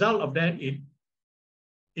 As a result of that, it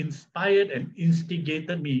inspired and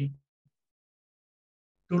instigated me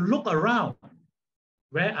to look around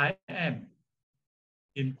where I am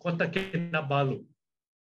in Kota Kinabalu.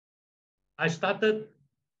 I started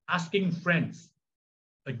asking friends,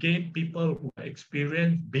 again, people who are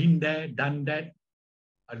experienced, been there, done that.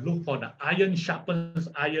 I look for the iron sharpens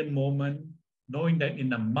iron moment, knowing that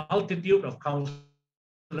in a multitude of counselors,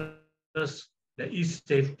 there is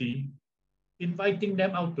safety, inviting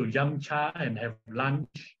them out to Yum Cha and have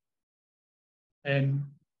lunch. And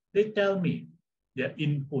they tell me their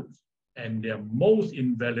inputs and their most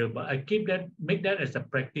invaluable. I make that as a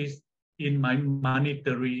practice in my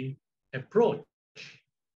monetary approach.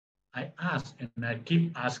 I ask and I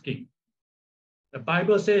keep asking. The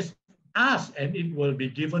Bible says, ask and it will be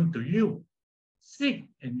given to you. Seek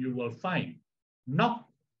and you will find. Knock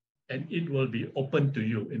and it will be open to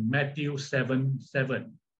you in Matthew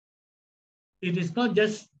 7:7. It is not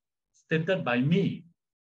just stated by me.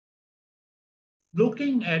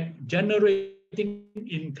 Looking at generating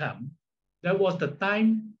income, there was the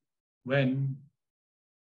time when,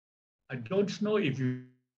 I don't know if you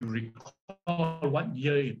recall what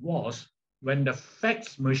year it was, when the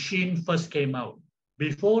fax machine first came out.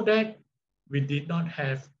 Before that, we did not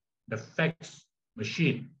have the fax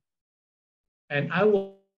machine. And I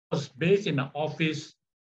was based in an office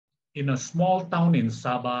in a small town in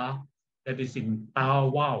Sabah that is in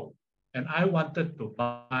Tawau. And I wanted to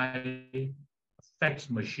buy a fax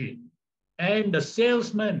machine. And the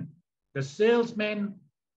salesman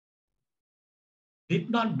did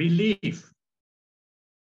not believe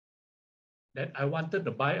that I wanted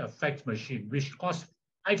to buy a fax machine, which cost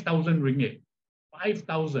 5,000 ringgit.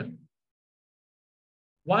 5,000.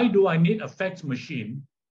 Why do I need a fax machine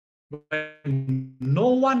when no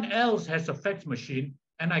one else has a fax machine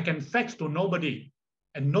and I can fax to nobody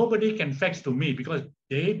and nobody can fax to me because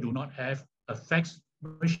they do not have a fax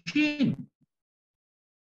machine?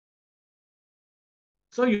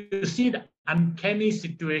 So you see the uncanny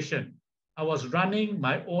situation. I was running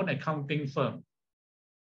my own accounting firm.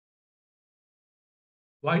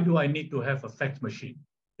 Why do I need to have a fax machine?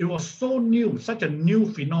 It was so new, such a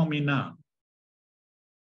new phenomena.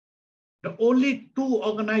 The only two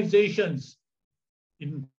organizations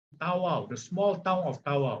in Tawau, the small town of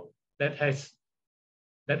Tawau, that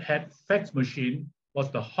had fax machine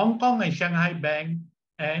was the Hong Kong and Shanghai Bank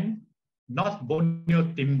and North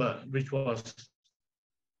Borneo Timber, which was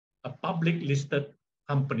a public listed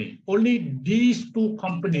company. Only these two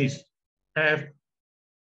companies have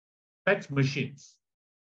fax machines.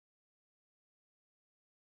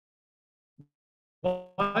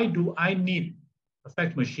 Why do I need a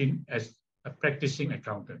fax machine as a practicing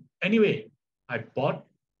accountant? Anyway, I bought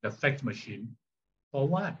the fax machine for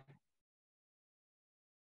what?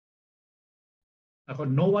 I got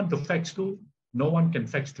no one to fax to. No one can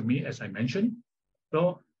fax to me, as I mentioned.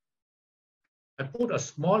 So I put a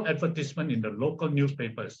small advertisement in the local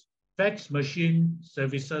newspapers, fax machine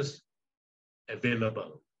services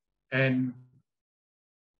available. And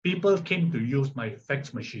people came to use my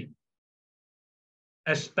fax machine,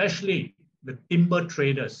 especially the timber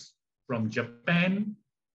traders from Japan,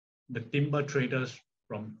 the timber traders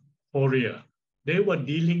from Korea. They were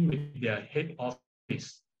dealing with their head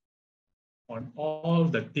office on all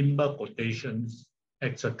the timber quotations,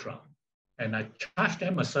 etc. And I charged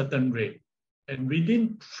them a certain rate. And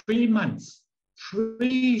within 3 months,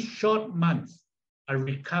 3 short months, I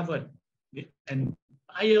recovered the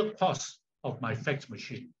entire cost of my fax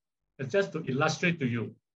machine. It's just to illustrate to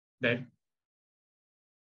you that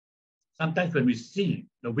sometimes when we see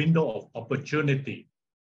the window of opportunity,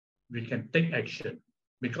 we can take action,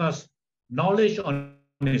 because knowledge on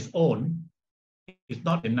its own is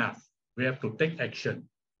not enough. We have to take action.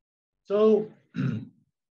 So can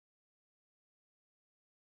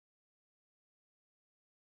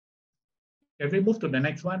we move to the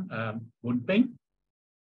next one, Boon Peng?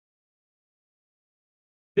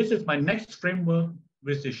 This is my next framework,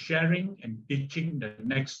 which is sharing and teaching the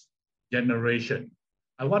next generation.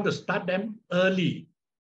 I want to start them early.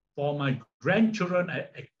 For my grandchildren, I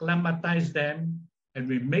acclimatize them, and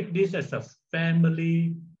we make this as a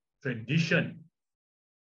family tradition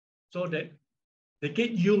so that they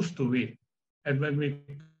get used to it. And when we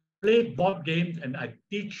play board games and I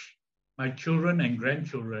teach my children and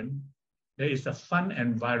grandchildren, there is a fun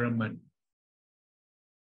environment.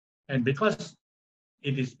 And because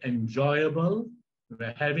it is enjoyable,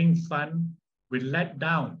 we're having fun, we let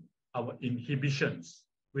down our inhibitions.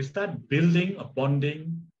 We start building a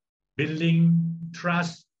bonding, building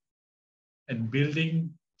trust, and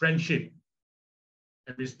building friendship.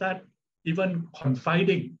 And we start even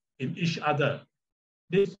confiding in each other.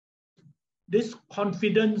 This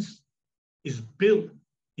confidence is built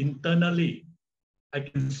internally. I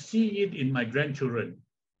can see it in my grandchildren.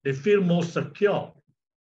 They feel more secure.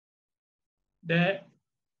 There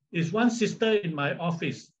is one sister in my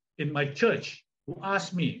office. in my church who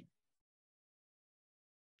asked me,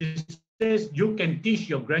 he says, you can teach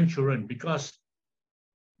your grandchildren because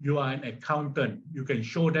you are an accountant. You can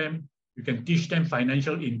show them, you can teach them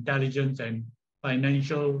financial intelligence and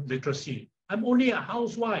financial literacy. I'm only a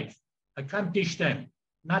housewife. I can't teach them.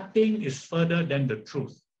 Nothing is further than the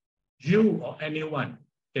truth. You or anyone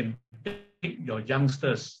can take your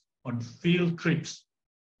youngsters on field trips.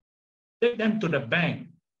 Take them to the bank.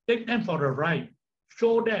 Take them for a ride.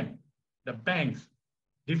 Show them the banks,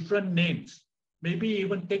 different names. Maybe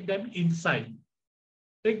even take them inside.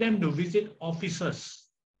 Take them to visit offices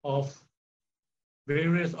of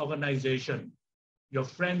various organizations, your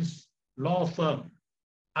friends, law firm,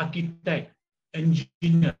 architect,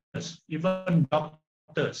 engineers, even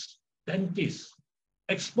doctors, dentists.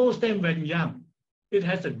 Expose them when young. It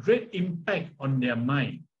has a great impact on their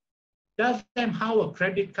mind. Tell them how a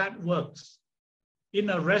credit card works. In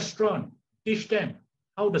a restaurant, teach them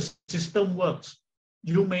how the system works.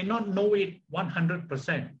 You may not know it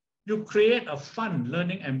 100%. You create a fun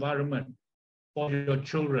learning environment for your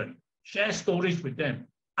children. Share stories with them.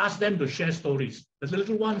 Ask them to share stories. The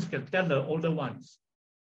little ones can tell the older ones.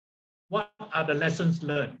 What are the lessons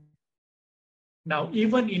learned? Now,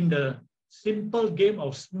 even in the simple game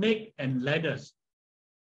of snake and ladders,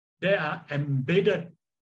 there are embedded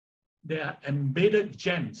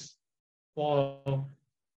gems for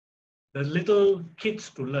the little kids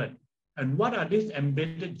to learn. And what are these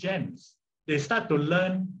embedded gems? They start to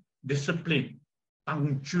learn discipline,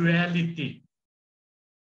 punctuality,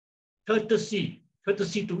 courtesy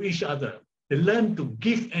to each other. They learn to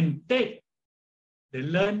give and take. They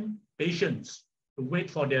learn patience, to wait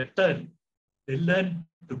for their turn. They learn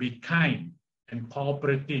to be kind and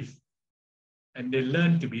cooperative. And they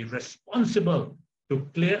learn to be responsible, to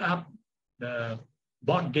clear up the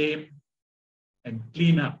board game and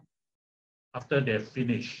clean up after they're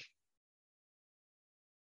finished.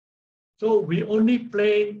 So we only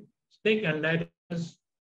play snake and ladders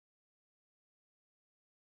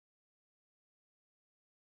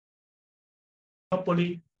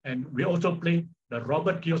Monopoly, and we also play the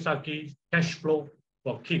Robert Kiyosaki Cash Flow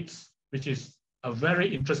for Kids, which is a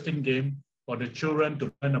very interesting game for the children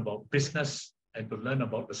to learn about business and to learn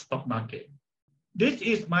about the stock market. This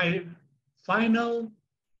is my final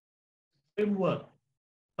framework: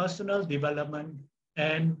 personal development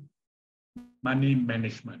and money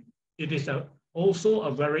management. It is also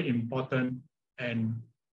a very important and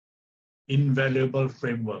invaluable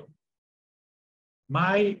framework.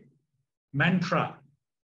 My mantra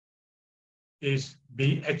is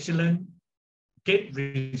be excellent, get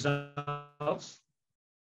results,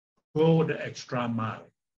 go the extra mile.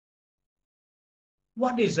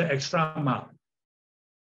 What is the extra mile?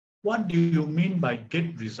 What do you mean by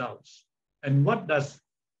get results? And what does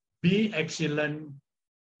be excellent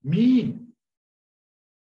mean?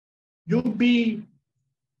 You be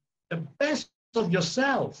the best of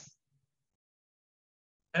yourself.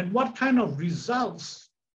 And what kind of results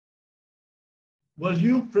will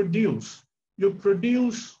you produce? You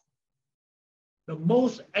produce the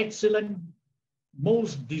most excellent,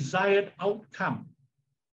 most desired outcome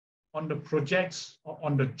on the projects or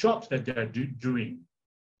on the jobs that they are doing.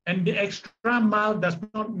 And the extra mile does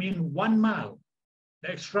not mean 1 mile.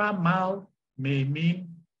 The extra mile may mean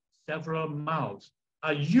several miles.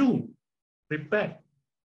 Are you prepared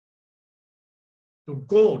to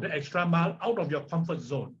go the extra mile out of your comfort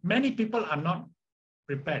zone? Many people are not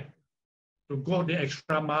prepared to go the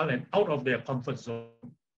extra mile and out of their comfort zone.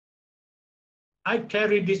 I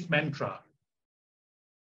carry this mantra.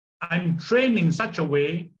 I'm trained in such a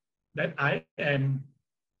way that I am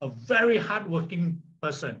a very hardworking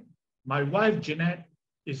person. My wife, Jeanette,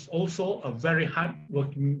 is also a very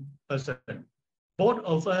hardworking person. Both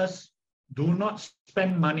of us do not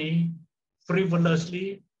spend money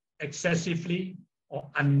frivolously, excessively, or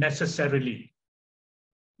unnecessarily.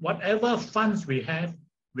 Whatever funds we have,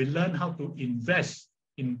 we learn how to invest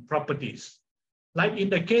in properties. Like in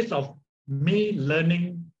the case of me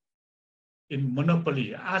learning in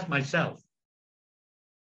Monopoly, I asked myself,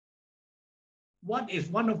 what is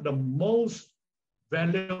one of the most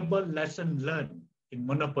valuable lessons learned in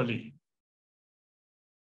Monopoly?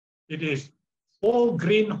 It is 4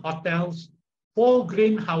 green hotels, 4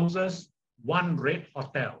 green houses, 1 red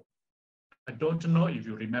hotel. I don't know if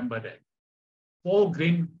you remember that. 4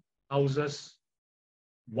 green houses,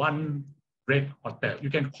 1 red hotel. You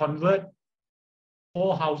can convert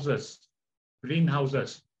 4 houses, green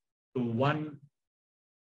houses, to 1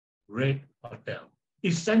 red hotel.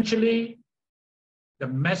 Essentially, the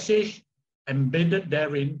message embedded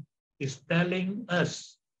therein is telling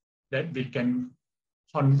us that we can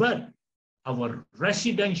convert our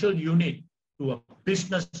residential unit to a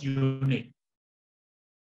business unit.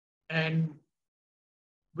 And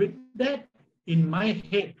with that in my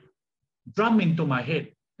head, drum into my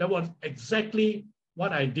head, that was exactly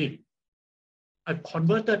what I did. I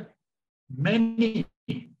converted many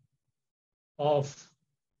of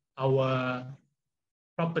our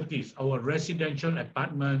properties, our residential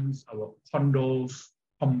apartments, our condos,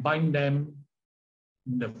 combined them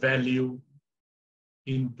in the value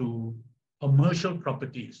into commercial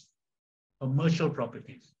properties.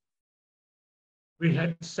 We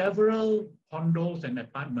had several condos and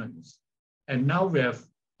apartments, and now we have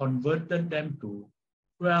converted them to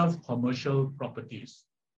 12 commercial properties.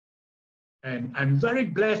 And I'm very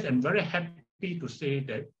blessed and very happy to say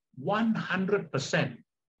that 100%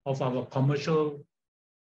 of our commercial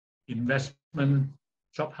investment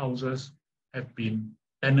shop houses have been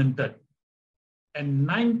tenanted. And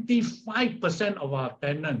 95% of our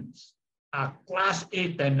tenants are Class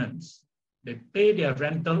A tenants. They pay their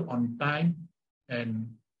rental on time and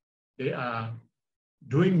they are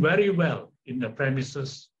doing very well in the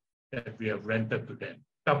premises that we have rented to them.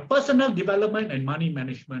 Now, personal development and money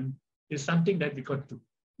management is something that we got to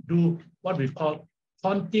do what we call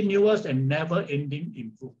continuous and never-ending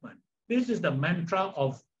improvement. This is the mantra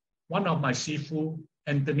of one of my Sifu,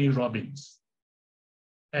 Anthony Robbins.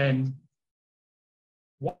 And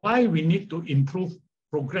why we need to improve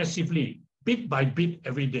progressively, bit by bit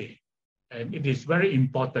every day. And it is very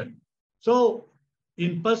important. So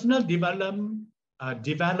in personal development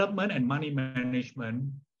and money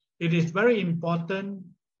management, it is very important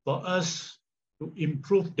for us to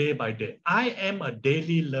improve day by day. I am a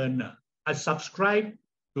daily learner. I subscribe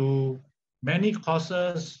to many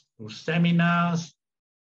courses, to seminars,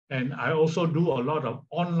 and I also do a lot of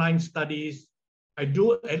online studies. I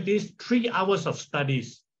do at least 3 hours of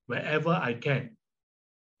studies wherever I can.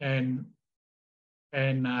 And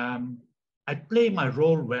I play my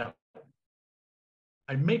role well.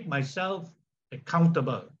 I make myself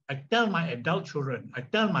accountable. I tell my adult children, I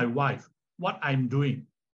tell my wife what I'm doing.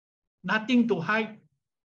 Nothing to hide,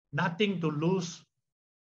 nothing to lose,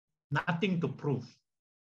 nothing to prove.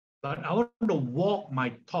 But I want to walk my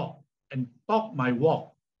talk and talk my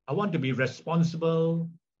walk. I want to be responsible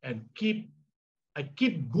and I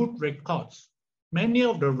keep good records. Many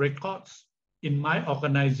of the records in my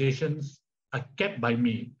organizations are kept by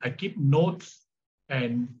me. I keep notes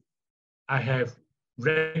and I have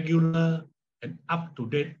regular and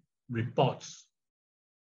up-to-date reports.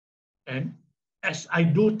 And as I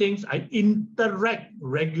do things, I interact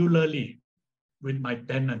regularly with my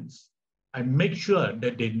tenants. I make sure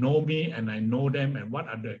that they know me and I know them and what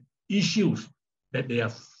are the issues that they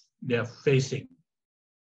are facing.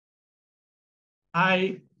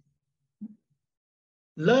 I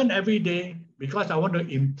learn every day because I want to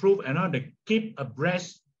improve and I want to keep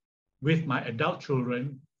abreast with my adult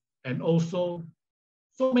children, and also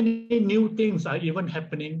so many new things are even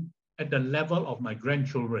happening at the level of my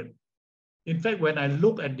grandchildren. In fact, when I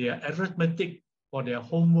look at their arithmetic for their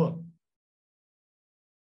homework,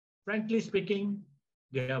 frankly speaking,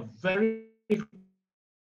 they are very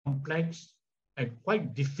complex and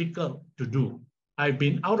quite difficult to do. I've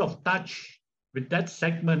been out of touch with that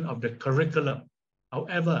segment of the curriculum.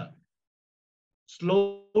 However,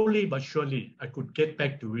 slowly but surely, I could get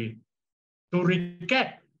back to it. To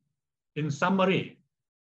recap, in summary,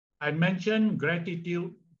 I mentioned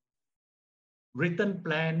gratitude, written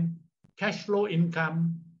plan, cash flow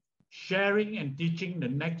income, sharing and teaching the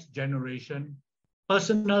next generation,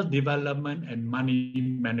 personal development, and money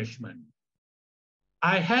management.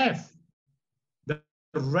 I have the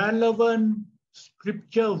relevant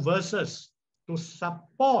scripture verses to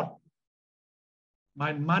support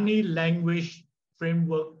my money language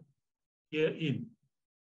framework herein.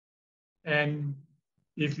 And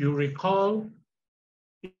if you recall,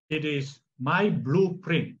 it is my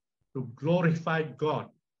blueprint to glorify God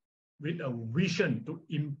with a vision to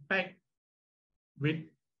impact with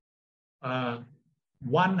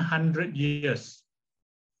 100 years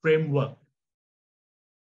framework.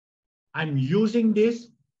 I'm using this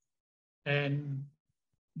and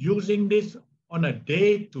using this on a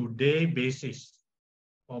day-to-day basis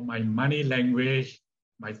for my money language,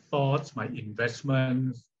 my thoughts, my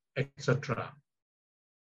investments, etc.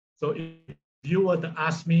 So if you were to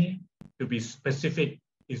ask me to be specific,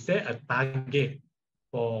 is there a target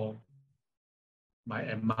for my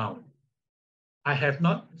amount? I have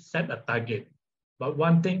not set a target, but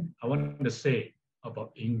one thing I want to say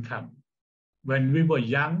about income. When we were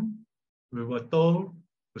young, we were told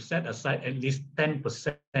to set aside at least 10%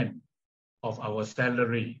 of our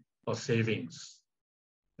salary for savings.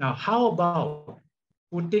 Now, how about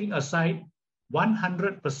putting aside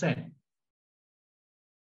 100%.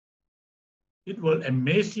 It will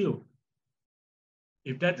amaze you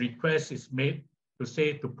if that request is made to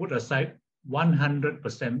say to put aside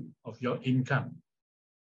 100% of your income.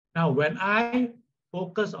 Now, when I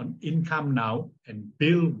focus on income now and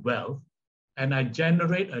build wealth, and I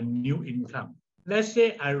generate a new income. Let's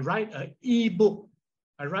say I write an ebook.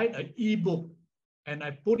 And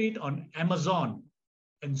I put it on Amazon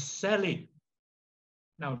and sell it.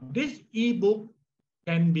 Now, this ebook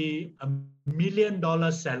can be $1 million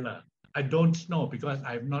seller. I don't know because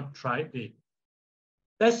I've not tried it.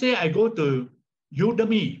 Let's say I go to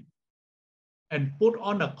Udemy and put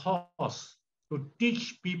on a course to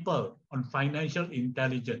teach people on financial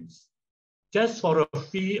intelligence just for a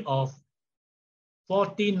fee of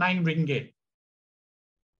 49 ringgit.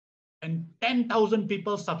 And 10,000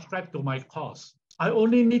 people subscribe to my course. I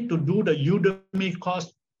only need to do the Udemy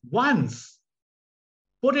course once,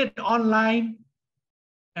 put it online,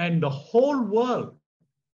 and the whole world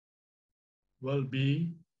will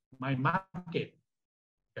be my market.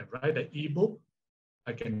 I can write an ebook,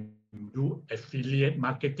 I can do affiliate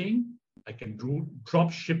marketing, I can do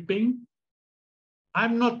drop shipping.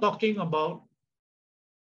 I'm not talking about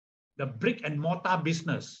the brick and mortar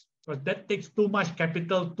business, because that takes too much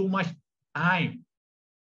capital, too much time.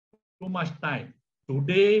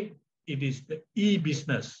 Today, it is the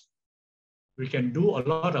e-business. We can do a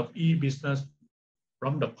lot of e-business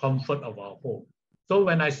from the comfort of our home. So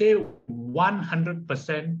when I say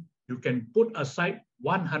 100%, you can put aside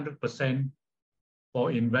 100%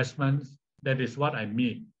 for investments. That is what I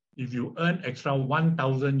mean. If you earn extra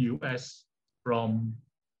 1,000 US from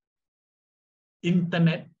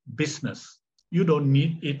internet business, you don't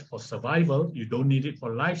need it for survival. You don't need it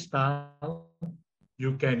for lifestyle.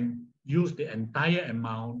 You can use the entire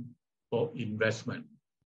amount for investment.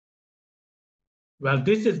 Well,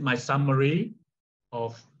 this is my summary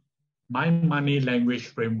of my money language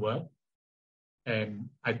framework. And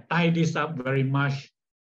I tie this up very much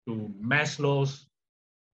to Maslow's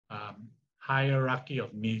hierarchy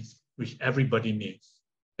of needs, which everybody needs.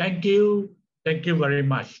 Thank you. Thank you very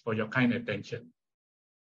much for your kind attention.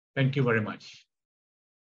 Thank you very much.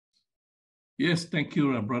 Yes, thank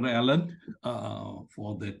you, Brother Alan,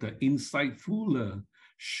 for that insightful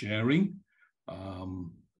sharing.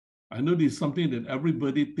 I know this is something that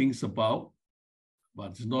everybody thinks about,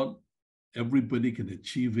 but it's not everybody can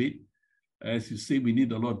achieve it. As you say, we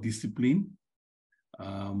need a lot of discipline.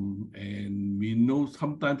 And we know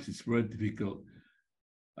sometimes it's very difficult.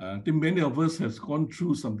 I think many of us have gone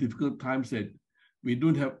through some difficult times that we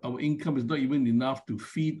don't have, our income is not even enough to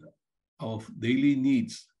feed our daily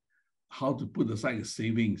needs, how to put aside a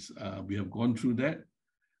savings. We have gone through that.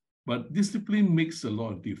 But discipline makes a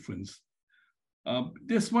lot of difference.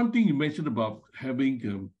 There's one thing you mentioned about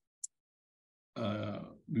having, I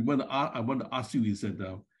want to ask you is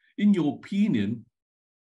that, in your opinion,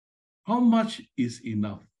 how much is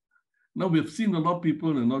enough? Now we've seen a lot of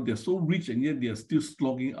people, they're so rich and yet they're still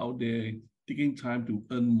slogging out there, taking time to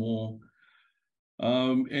earn more.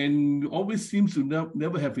 And always seems to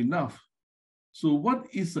never have enough. So what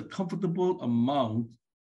is a comfortable amount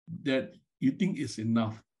that you think is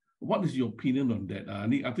enough? What is your opinion on that?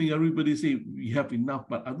 I think everybody say we have enough,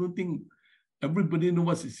 but I don't think everybody knows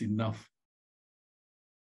what is enough.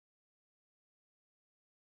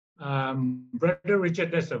 Brother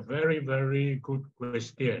Richard, that's a very, very good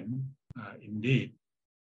question indeed.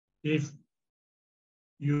 If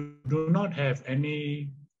you do not have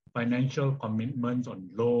any financial commitments on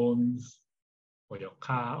loans for your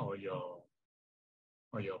car or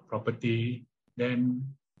your property, then,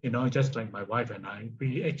 just like my wife and I,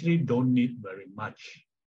 we actually don't need very much.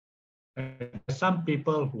 Some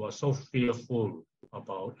people who are so fearful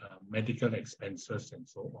about medical expenses and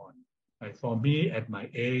so on. Like for me, at my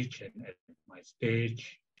age and at my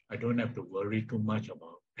stage, I don't have to worry too much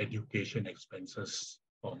about education expenses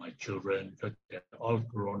for my children because they're all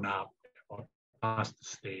grown up, they're all past the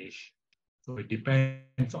stage. So it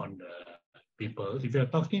depends on the people. If you're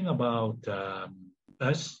talking about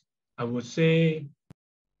us, I would say,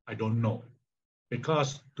 I don't know.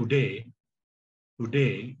 Because today,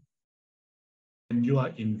 when you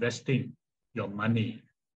are investing your money,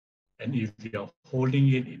 and if you're holding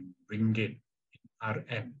it in ringgit, in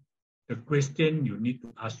RM, the question you need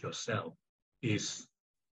to ask yourself is,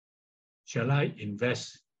 shall I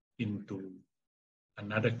invest into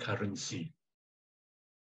another currency?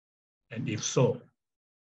 And if so,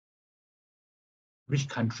 which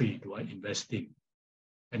country do I invest in?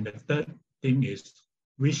 And the third thing is,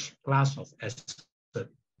 which class of asset?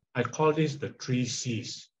 I call this the 3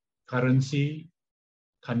 C's: currency,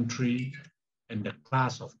 country, and the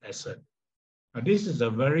class of asset. Now, this is a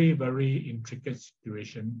very, very intricate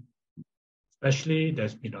situation. Especially,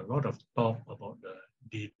 there's been a lot of talk about the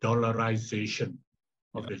de-dollarization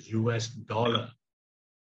of the US dollar,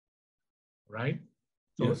 right?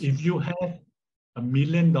 So Yes. if you have $1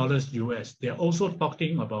 million US, they're also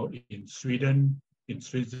talking about in Sweden, in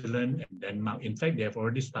Switzerland, and Denmark. In fact, they have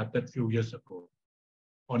already started a few years ago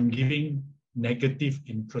on giving negative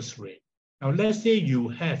interest rate. Now, let's say you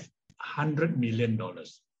have $100 million.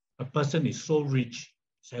 A person is so rich,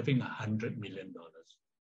 is having $100 million.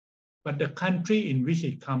 But the country in which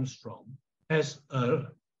it comes from has an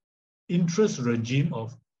interest regime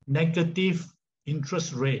of negative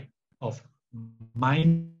interest rate of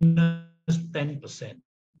minus 10%.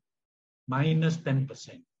 Minus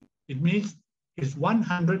 10%. It means it's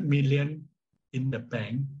 100 million in the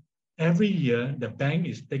bank. Every year, the bank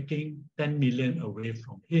is taking 10 million away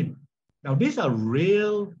from him. Now, these are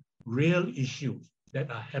real issues that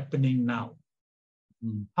are happening now.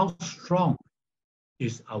 How strong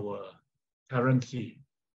is our currency?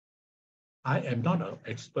 I am not an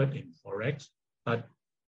expert in Forex, but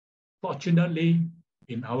fortunately,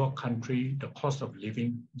 in our country, the cost of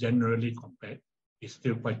living generally compared is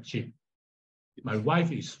still quite cheap. My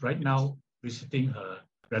wife is right now visiting her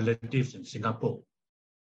relatives in Singapore.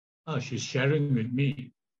 She's sharing with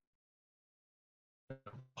me the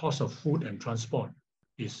cost of food and transport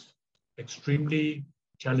is extremely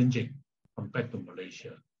challenging compared to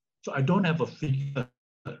Malaysia. So I don't have a figure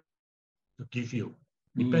to give you.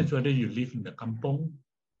 Depends whether you live in the kampong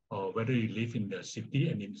or whether you live in the city,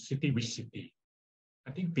 and in the city, which city.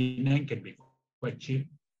 I think Penang can be quite cheap.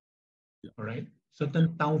 All right.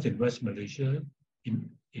 Certain towns in West Malaysia, in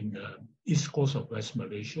the east coast of West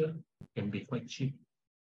Malaysia, can be quite cheap.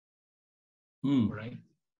 Right.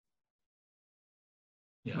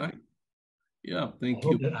 Yeah. Right. Yeah. Thank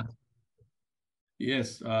you.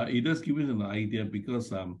 Yes, it does give us an idea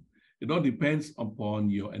because it all depends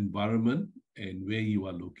upon your environment and where you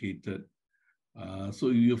are located. So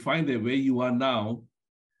you find that where you are now,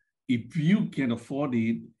 if you can afford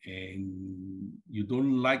it and you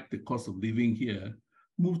don't like the cost of living here,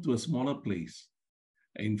 move to a smaller place.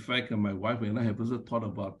 In fact, my wife and I have also thought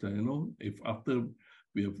about, if after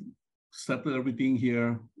we have settled everything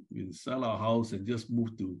here, we sell our house and just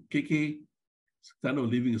move to KK, standard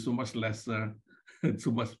of living is so much lesser and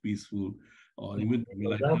so much peaceful. Or even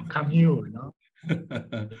welcome you,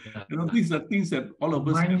 these are things that all of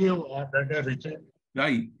us. Mind you, Brother Richard.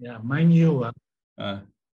 Right. Yeah, mind you,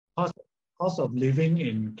 cost of living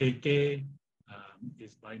in KK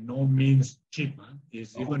is by no means cheap.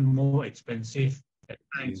 It's even more expensive at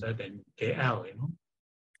times than KL,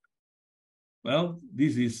 Well,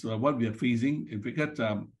 this is what we are facing. In fact,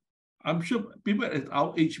 I'm sure people at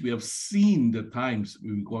our age, we have seen the times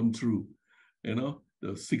we've gone through,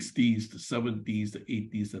 the 60s, the 70s, the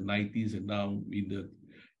 80s, the 90s, and now in the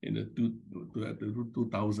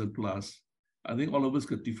 2000 plus. I think all of us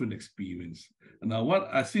got different experience. And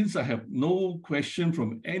now since I have no question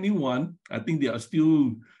from anyone, I think they are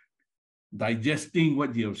still digesting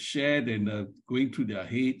what you have shared and going through their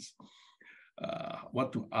heads,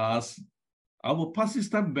 what to ask. I will pass this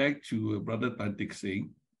time back to Brother Tan Teck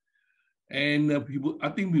Seng. And I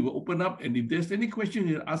think we will open up. And if there's any question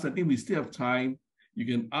you ask, I think we still have time. You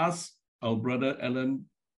can ask our Brother Alan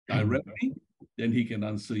directly, then he can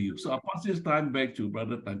answer you. So I'll pass this time back to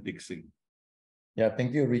Brother Tan Teck Seng. Yeah,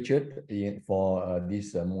 thank you, Richard, for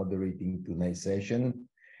this moderating tonight's session.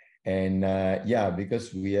 And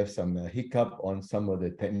because we have some hiccup on some of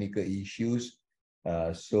the technical issues,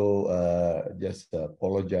 just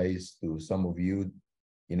apologize to some of you,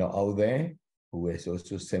 out there who has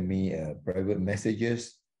also sent me private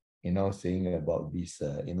messages, saying about this,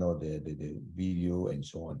 the video and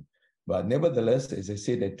so on. But nevertheless, as I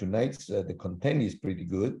said, that tonight's the content is pretty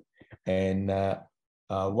good, and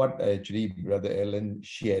what actually Brother Alan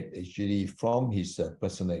shared actually from his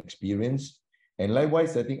personal experience, and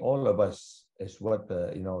likewise, I think all of us, as what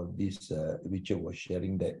this Richard was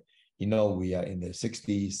sharing, that we are in the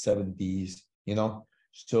 60s, 70s,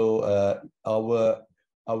 so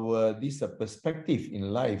our this perspective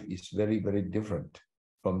in life is very, very different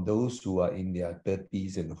from those who are in their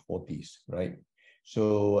 30s and 40s, right?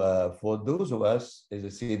 So for those of us, as I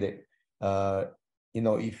say that,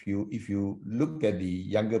 if you look at the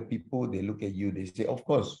younger people, they look at you, they say, of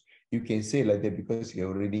course, you can say like that because you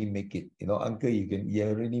already make it, uncle, you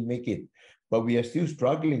already make it, but we are still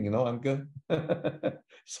struggling, uncle.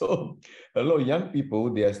 So a lot of young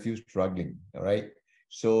people, they are still struggling, all right?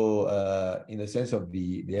 So in the sense of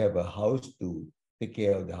they have a house to take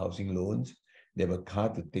care of the housing loans, they have a car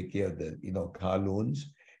to take care of the, car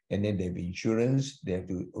loans, and then they have insurance. They have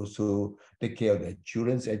to also take care of their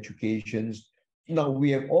children's educations. Now,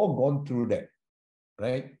 we have all gone through that,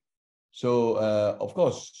 right? So, of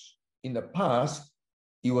course, in the past,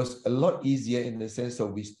 it was a lot easier in the sense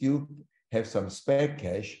of we still have some spare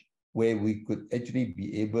cash where we could actually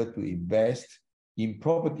be able to invest in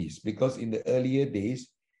properties, because in the earlier days,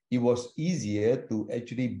 it was easier to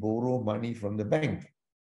actually borrow money from the bank.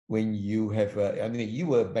 When you have, I mean, you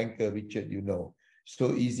were a banker, Richard, you know,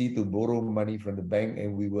 so easy to borrow money from the bank,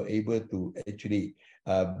 and we were able to actually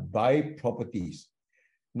buy properties.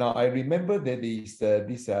 Now, I remember that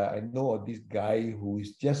I know of this guy who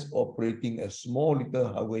is just operating a small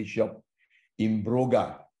little hardware shop in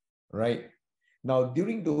Broga, right? Now,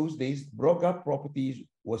 during those days, Broga properties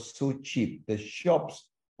was so cheap. The shops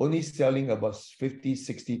only selling about 50,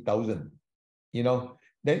 60,000. You know,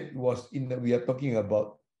 that was we are talking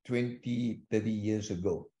about 20, 30 years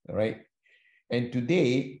ago, right? And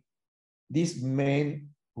today, this man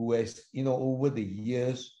who has, over the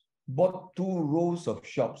years, bought 2 rows of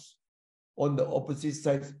shops on the opposite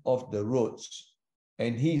sides of the roads.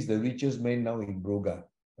 And he is the richest man now in Broga,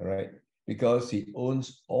 right? Because he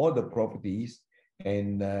owns all the properties,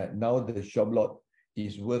 and now the shop lot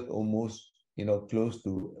is worth almost, close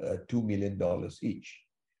to $2 million each.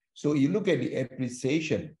 So you look at the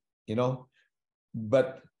appreciation,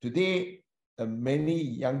 but today, many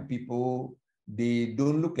young people, they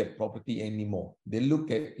don't look at property anymore. They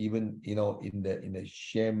look at even, in the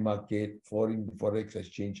share market, forex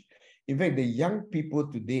exchange. In fact, the young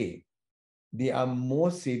people today, they are more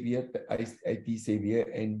savvier, IT savvier,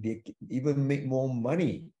 and they even make more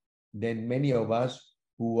money than many of us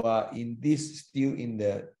who are still in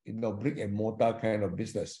the, brick and mortar kind of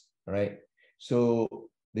business, right? So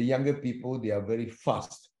the younger people, they are very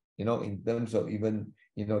fast, in terms of even,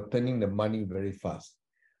 turning the money very fast.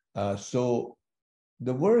 So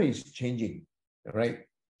the world is changing, right?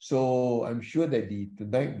 So I'm sure that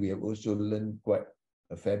tonight we have also learned quite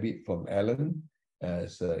a fair bit from Alan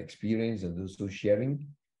as experience and also sharing.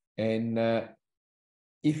 And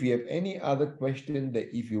if you have any other question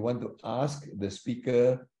that if you want to ask the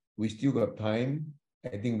speaker, we still got time.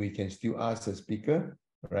 I think we can still ask the speaker,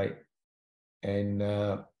 right? And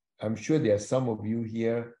I'm sure there are some of you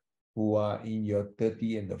here who are in your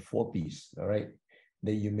 30s and the 40s, all right?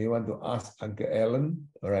 That you may want to ask Uncle Alan,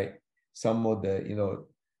 all right, some of the,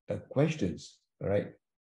 questions, all right?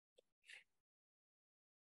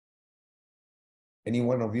 Any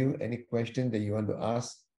one of you, any question that you want to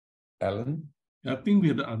ask Alan? I think we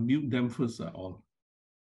have to unmute them first, all.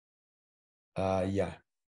 Yeah.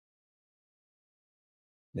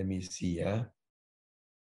 Let me see, yeah.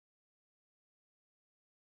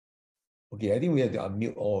 Okay, I think we have to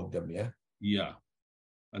unmute all of them, yeah? Yeah.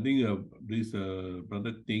 I think this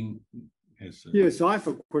Brother Ting has... Yes, I have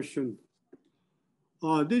a question.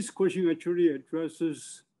 This question actually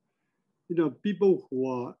addresses, people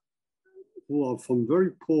who are from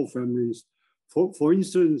very poor families. For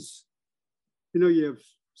instance, you have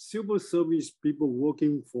civil service people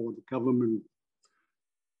working for the government.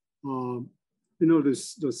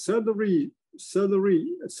 The salary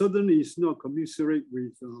certainly is not commensurate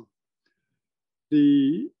with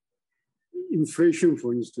the inflation,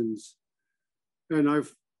 for instance. And I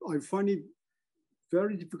find it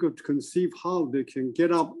very difficult to conceive how they can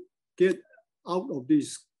get out of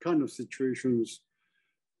these kind of situations.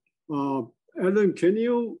 Alan, can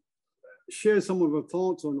you share some of your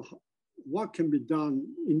thoughts on what can be done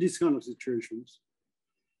in these kind of situations?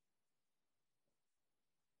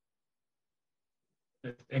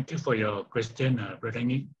 Thank you for your question, Brother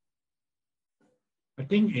Ng. I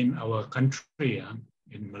think in our country,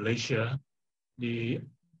 in Malaysia, the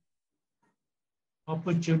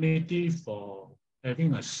opportunity for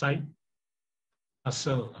having a side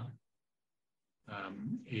hustle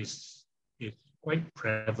is quite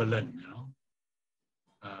prevalent.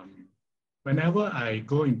 Whenever I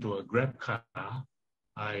go into a Grab car,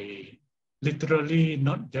 I literally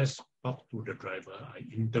not just talk to the driver, I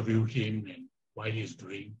interview him and why he's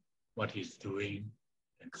doing what he's doing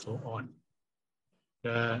and so on.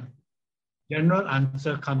 The general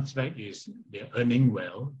answer comes back is they're earning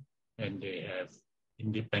well and they have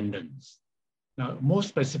independence. Now, more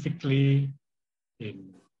specifically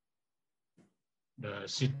in the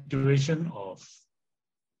situation of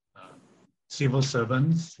civil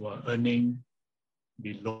servants who are earning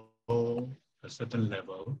below a certain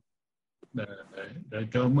level, the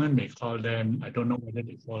government may call them, I don't know whether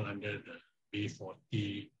they fall under the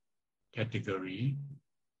B40 category.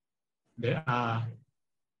 There are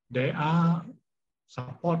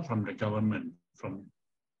support from the government, from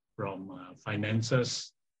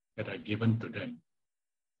finances that are given to them.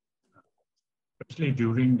 especially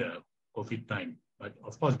during the COVID time. But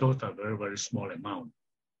of course, those are very, very small amount.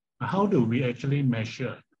 How do we actually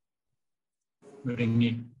measure?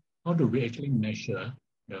 How do we actually measure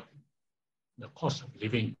the cost of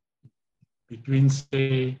living between,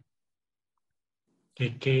 say,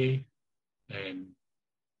 KK and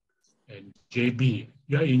JB?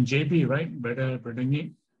 You're in JB, right, Brother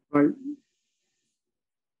Nick? Right.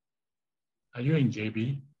 Are you in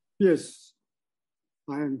JB? Yes,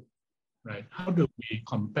 I am. Right. How do we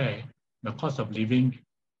compare the cost of living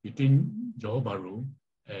between Johor Bahru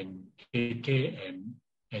and KK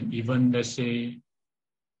and even, let's say,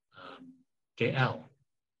 KL,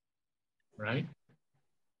 right?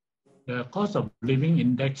 The cost of living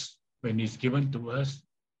index, when it's given to us,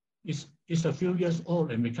 is a few years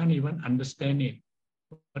old, and we can't even understand it,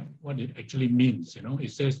 what it actually means. You know,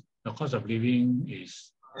 it says the cost of living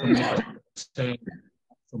is so many percent,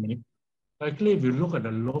 so many. Actually, if you look at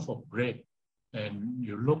a loaf of bread and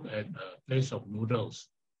you look at a plate of noodles,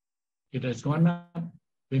 it has gone up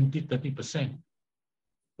 20-30%.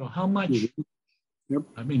 So how much? Yep.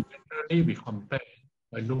 I mean, generally we compare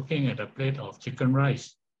by looking at a plate of chicken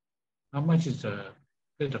rice. How much is a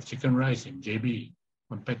plate of chicken rice in JB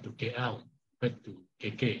compared to KL, compared to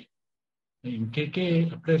KK? In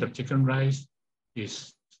KK, a plate of chicken rice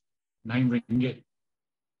is 9 ringgit.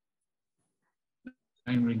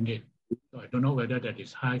 9 ringgit. So I don't know whether that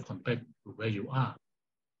is high compared to where you are.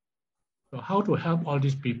 So how to help all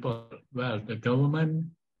these people? Well, the government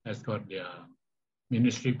has got their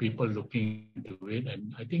ministry people looking into it,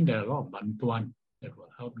 and I think there are a lot of bantuan that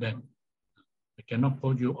will help them. I cannot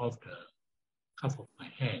quote you off the cuff of my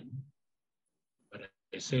hand, but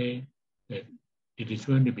I say that it is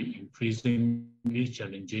going to be increasingly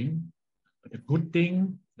challenging. But the good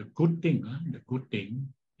thing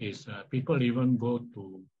is people even go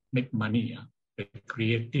to make money. The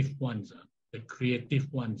creative ones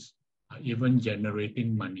are even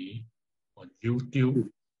generating money on YouTube,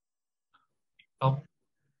 TikTok,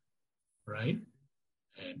 right?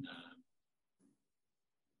 And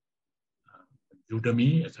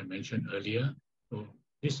Udemy, as I mentioned earlier. So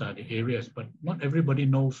these are the areas, but not everybody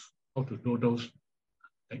knows how to do those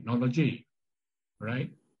technology,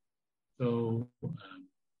 right? So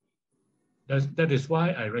that is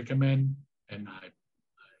why I recommend and I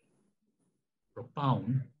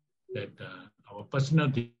propound that our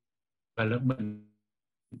personal development,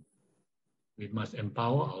 we must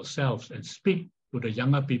empower ourselves and speak to the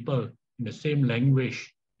younger people in the same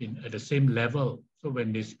language, at the same level. So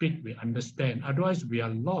when they speak, we understand. Otherwise, we are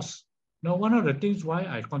lost. Now, one of the things why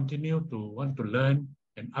I continue to want to learn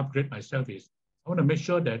and upgrade myself is I want to make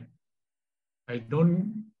sure that I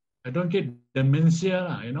don't get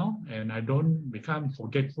dementia, you know, and I don't become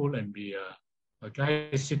forgetful and be a guy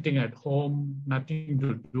sitting at home, nothing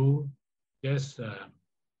to do, just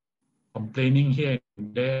complaining here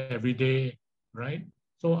and there every day, right?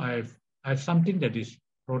 So I have something that is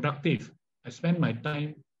productive. I spend my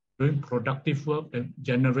time doing productive work that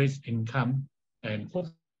generates income and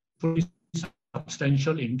hopefully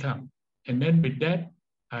substantial income. And then with that,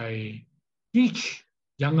 I teach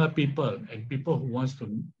younger people and people who wants to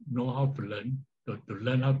know how to learn, to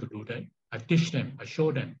learn how to do that. I teach them, I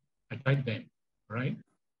show them, I guide them, right?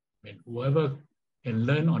 And whoever can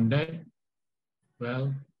learn on that,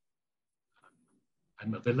 well,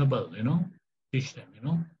 I'm available, you know, teach them, you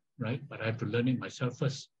know, right? But I have to learn it myself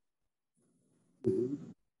first.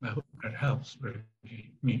 I hope that helps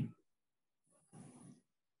me.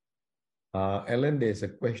 Alan, there's a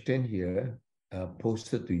question here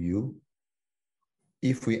posted to you.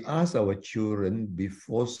 If we ask our children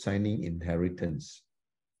before signing inheritance,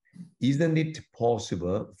 isn't it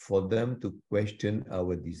possible for them to question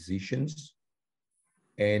our decisions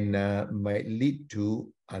and might lead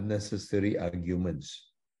to unnecessary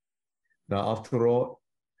arguments? Now, after all,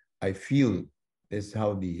 I feel that's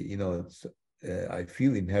how I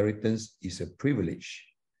feel inheritance is a privilege,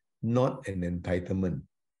 not an entitlement.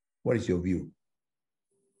 What is your view?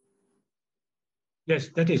 Yes,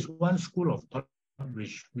 that is one school of thought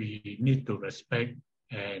which we need to respect,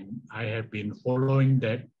 and I have been following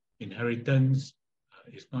that inheritance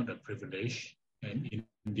is not a privilege, and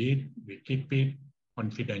indeed we keep it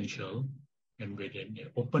confidential, and with an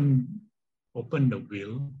open the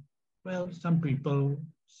will. Well, some people,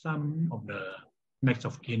 some of the next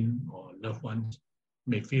of kin or loved ones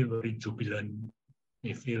may feel very jubilant,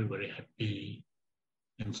 may feel very happy,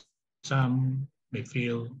 and some may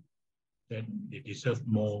feel that they deserve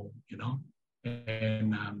more, you know.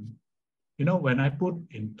 And, you know, when I put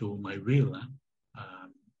into my will,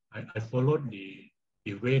 I followed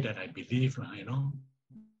the way that I believe, you know,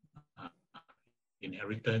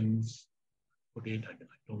 inheritance, put it. I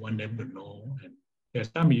don't want them to know. And there's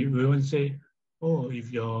some you will say, oh,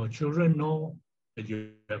 if your children know that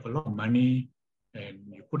you have a lot of money and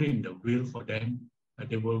you put it in the will for them,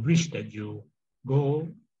 they will wish that you go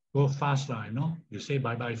fast, you know. You say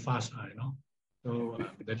bye-bye fast, you know. So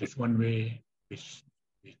that is one way which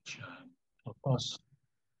of course,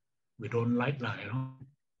 we don't like, you know.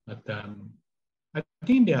 But I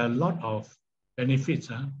think there are a lot of benefits,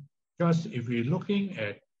 because if we're looking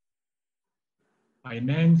at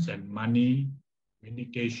finance and money,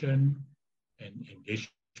 communication and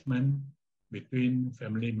engagement between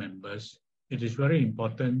family members, it is very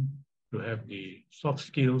important to have the soft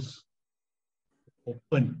skills to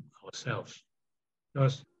open ourselves,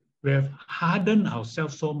 because we have hardened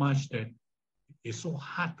ourselves so much that it's so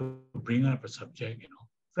hard to bring up a subject. You know,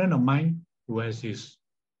 a friend of mine who has his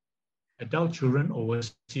adult children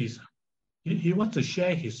overseas, he wants to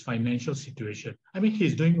share his financial situation. I mean,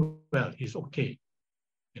 he's doing well, he's okay,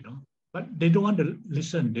 you know, but they don't want to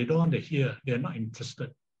listen, they don't want to hear, they're not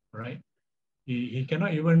interested, right? He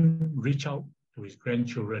cannot even reach out to his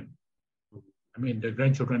grandchildren. I mean, the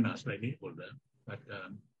grandchildren are slightly older, but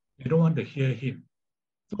they don't want to hear him.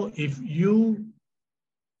 So if you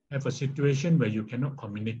have a situation where you cannot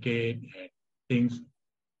communicate and things,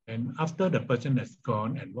 and after the person has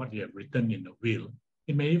gone and what you have written in the will,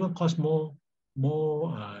 it may even cause more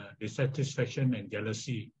dissatisfaction and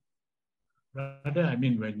jealousy. Rather, I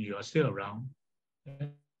mean, when you are still around,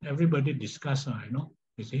 everybody discuss, you know,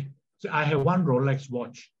 you see. So I have one Rolex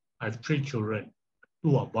watch. I have 3 children,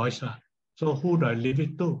 2 are boys. So who do I leave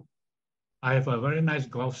it to? I have a very nice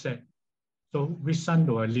golf set. So which son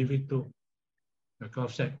do I leave it to? The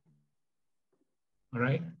golf set. All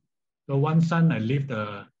right. So one son I leave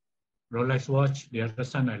the Rolex watch, the other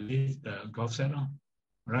son I leave the golf set on.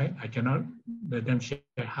 Right? I cannot let them share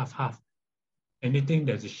half-half. Anything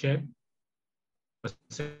that is shared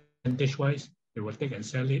percentage-wise, they will take and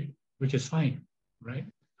sell it, which is fine, right?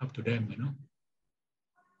 Up to them, you know.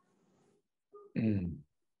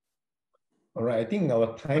 All right, I think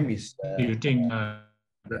our time is. Do you think?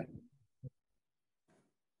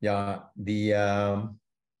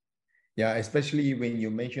 Especially when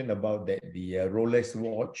you mentioned about that the Rolex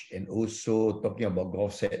watch and also talking about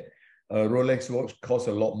golf set. Rolex watch costs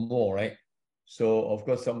a lot more, right? So of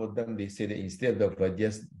course, some of them they say that instead of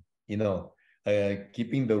just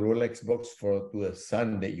keeping the Rolex watch to a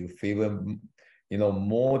son that you favor,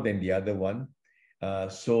 more than the other one.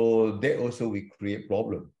 So that also will create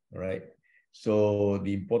problem, right? So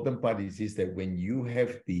the important part is that when you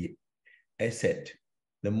have the asset,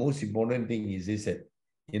 the most important thing is that,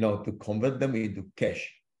 to convert them into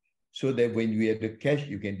cash, so that when you have the cash,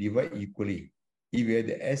 you can divide equally. If you have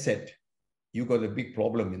the asset, you got a big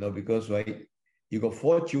problem, because, right, you got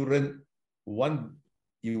 4 children, one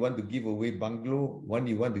you want to give away bungalow, one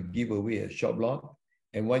you want to give away a shop lot,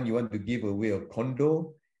 and one you want to give away a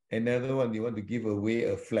condo, another one you want to give away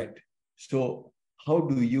a flat. So how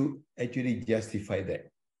do you actually justify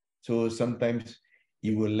that? So sometimes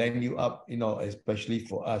it will land you up, especially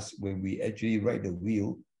for us when we actually write the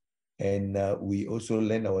will, and we also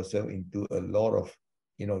land ourselves into a lot of,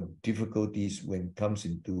 difficulties when it comes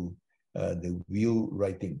into the will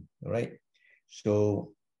writing, right?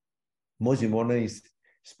 So most important is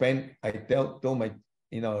I tell my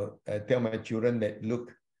children that,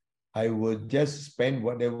 look, I will just spend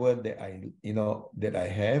whatever that I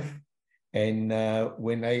have, and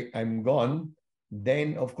when I'm gone,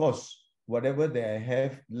 then of course whatever that I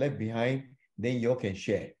have left behind, then you can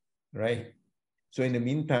share, right? So in the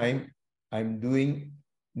meantime, I'm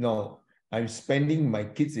spending my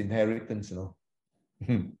kids' inheritance,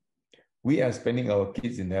 We are spending our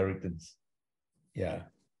kids' inheritance. Yeah.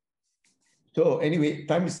 So anyway,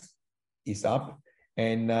 time is up.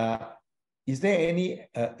 And is there any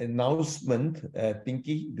announcement,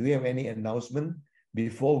 Tinky? Do you have any announcement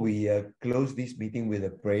before we close this meeting with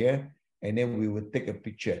a prayer, and then we will take a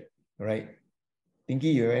picture, right? Tinky,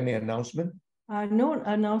 you have any announcement? No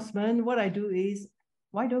announcement. What I do is,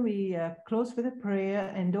 why don't we close with a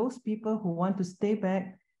prayer, and those people who want to stay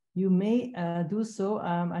back, you may do so.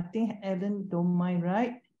 I think Ellen don't mind,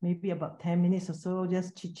 right? Maybe about 10 minutes or so,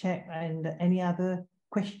 just chit-chat, and any other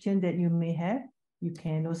question that you may have, you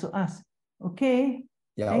can also ask. Okay?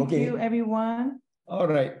 Yeah, Thank you, everyone. All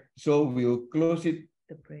right. So we'll close it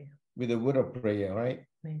the prayer with a word of prayer, right?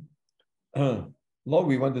 Amen. Lord,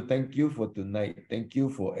 we want to thank you for tonight. Thank you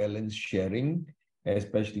for Ellen's sharing,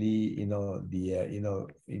 especially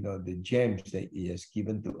the gems that he has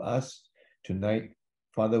given to us tonight.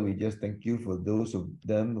 Father, we just thank you for those of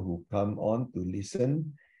them who come on to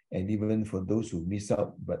listen, and even for those who miss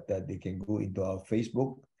out, but that they can go into our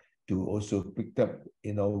Facebook to also pick up,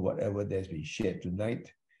 whatever that's been shared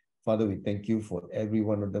tonight. Father, we thank you for every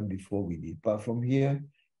one of them before we depart from here.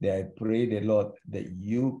 That I pray, that Lord, that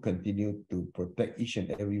you continue to protect each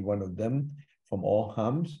and every one of them from all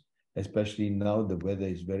harms, especially now the weather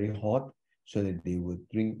is very hot, so that they will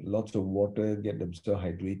drink lots of water, get themselves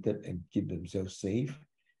hydrated, and keep themselves safe.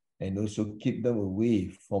 And also keep them away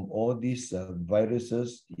from all these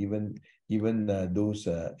viruses, even those,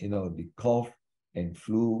 the cough and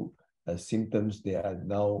flu symptoms. They are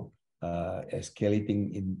now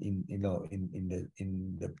escalating in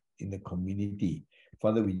the community.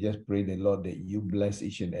 Father, we just pray the Lord that you bless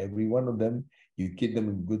each and every one of them. You keep them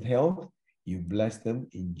in good health. You bless them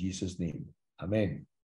in Jesus' name. Amen.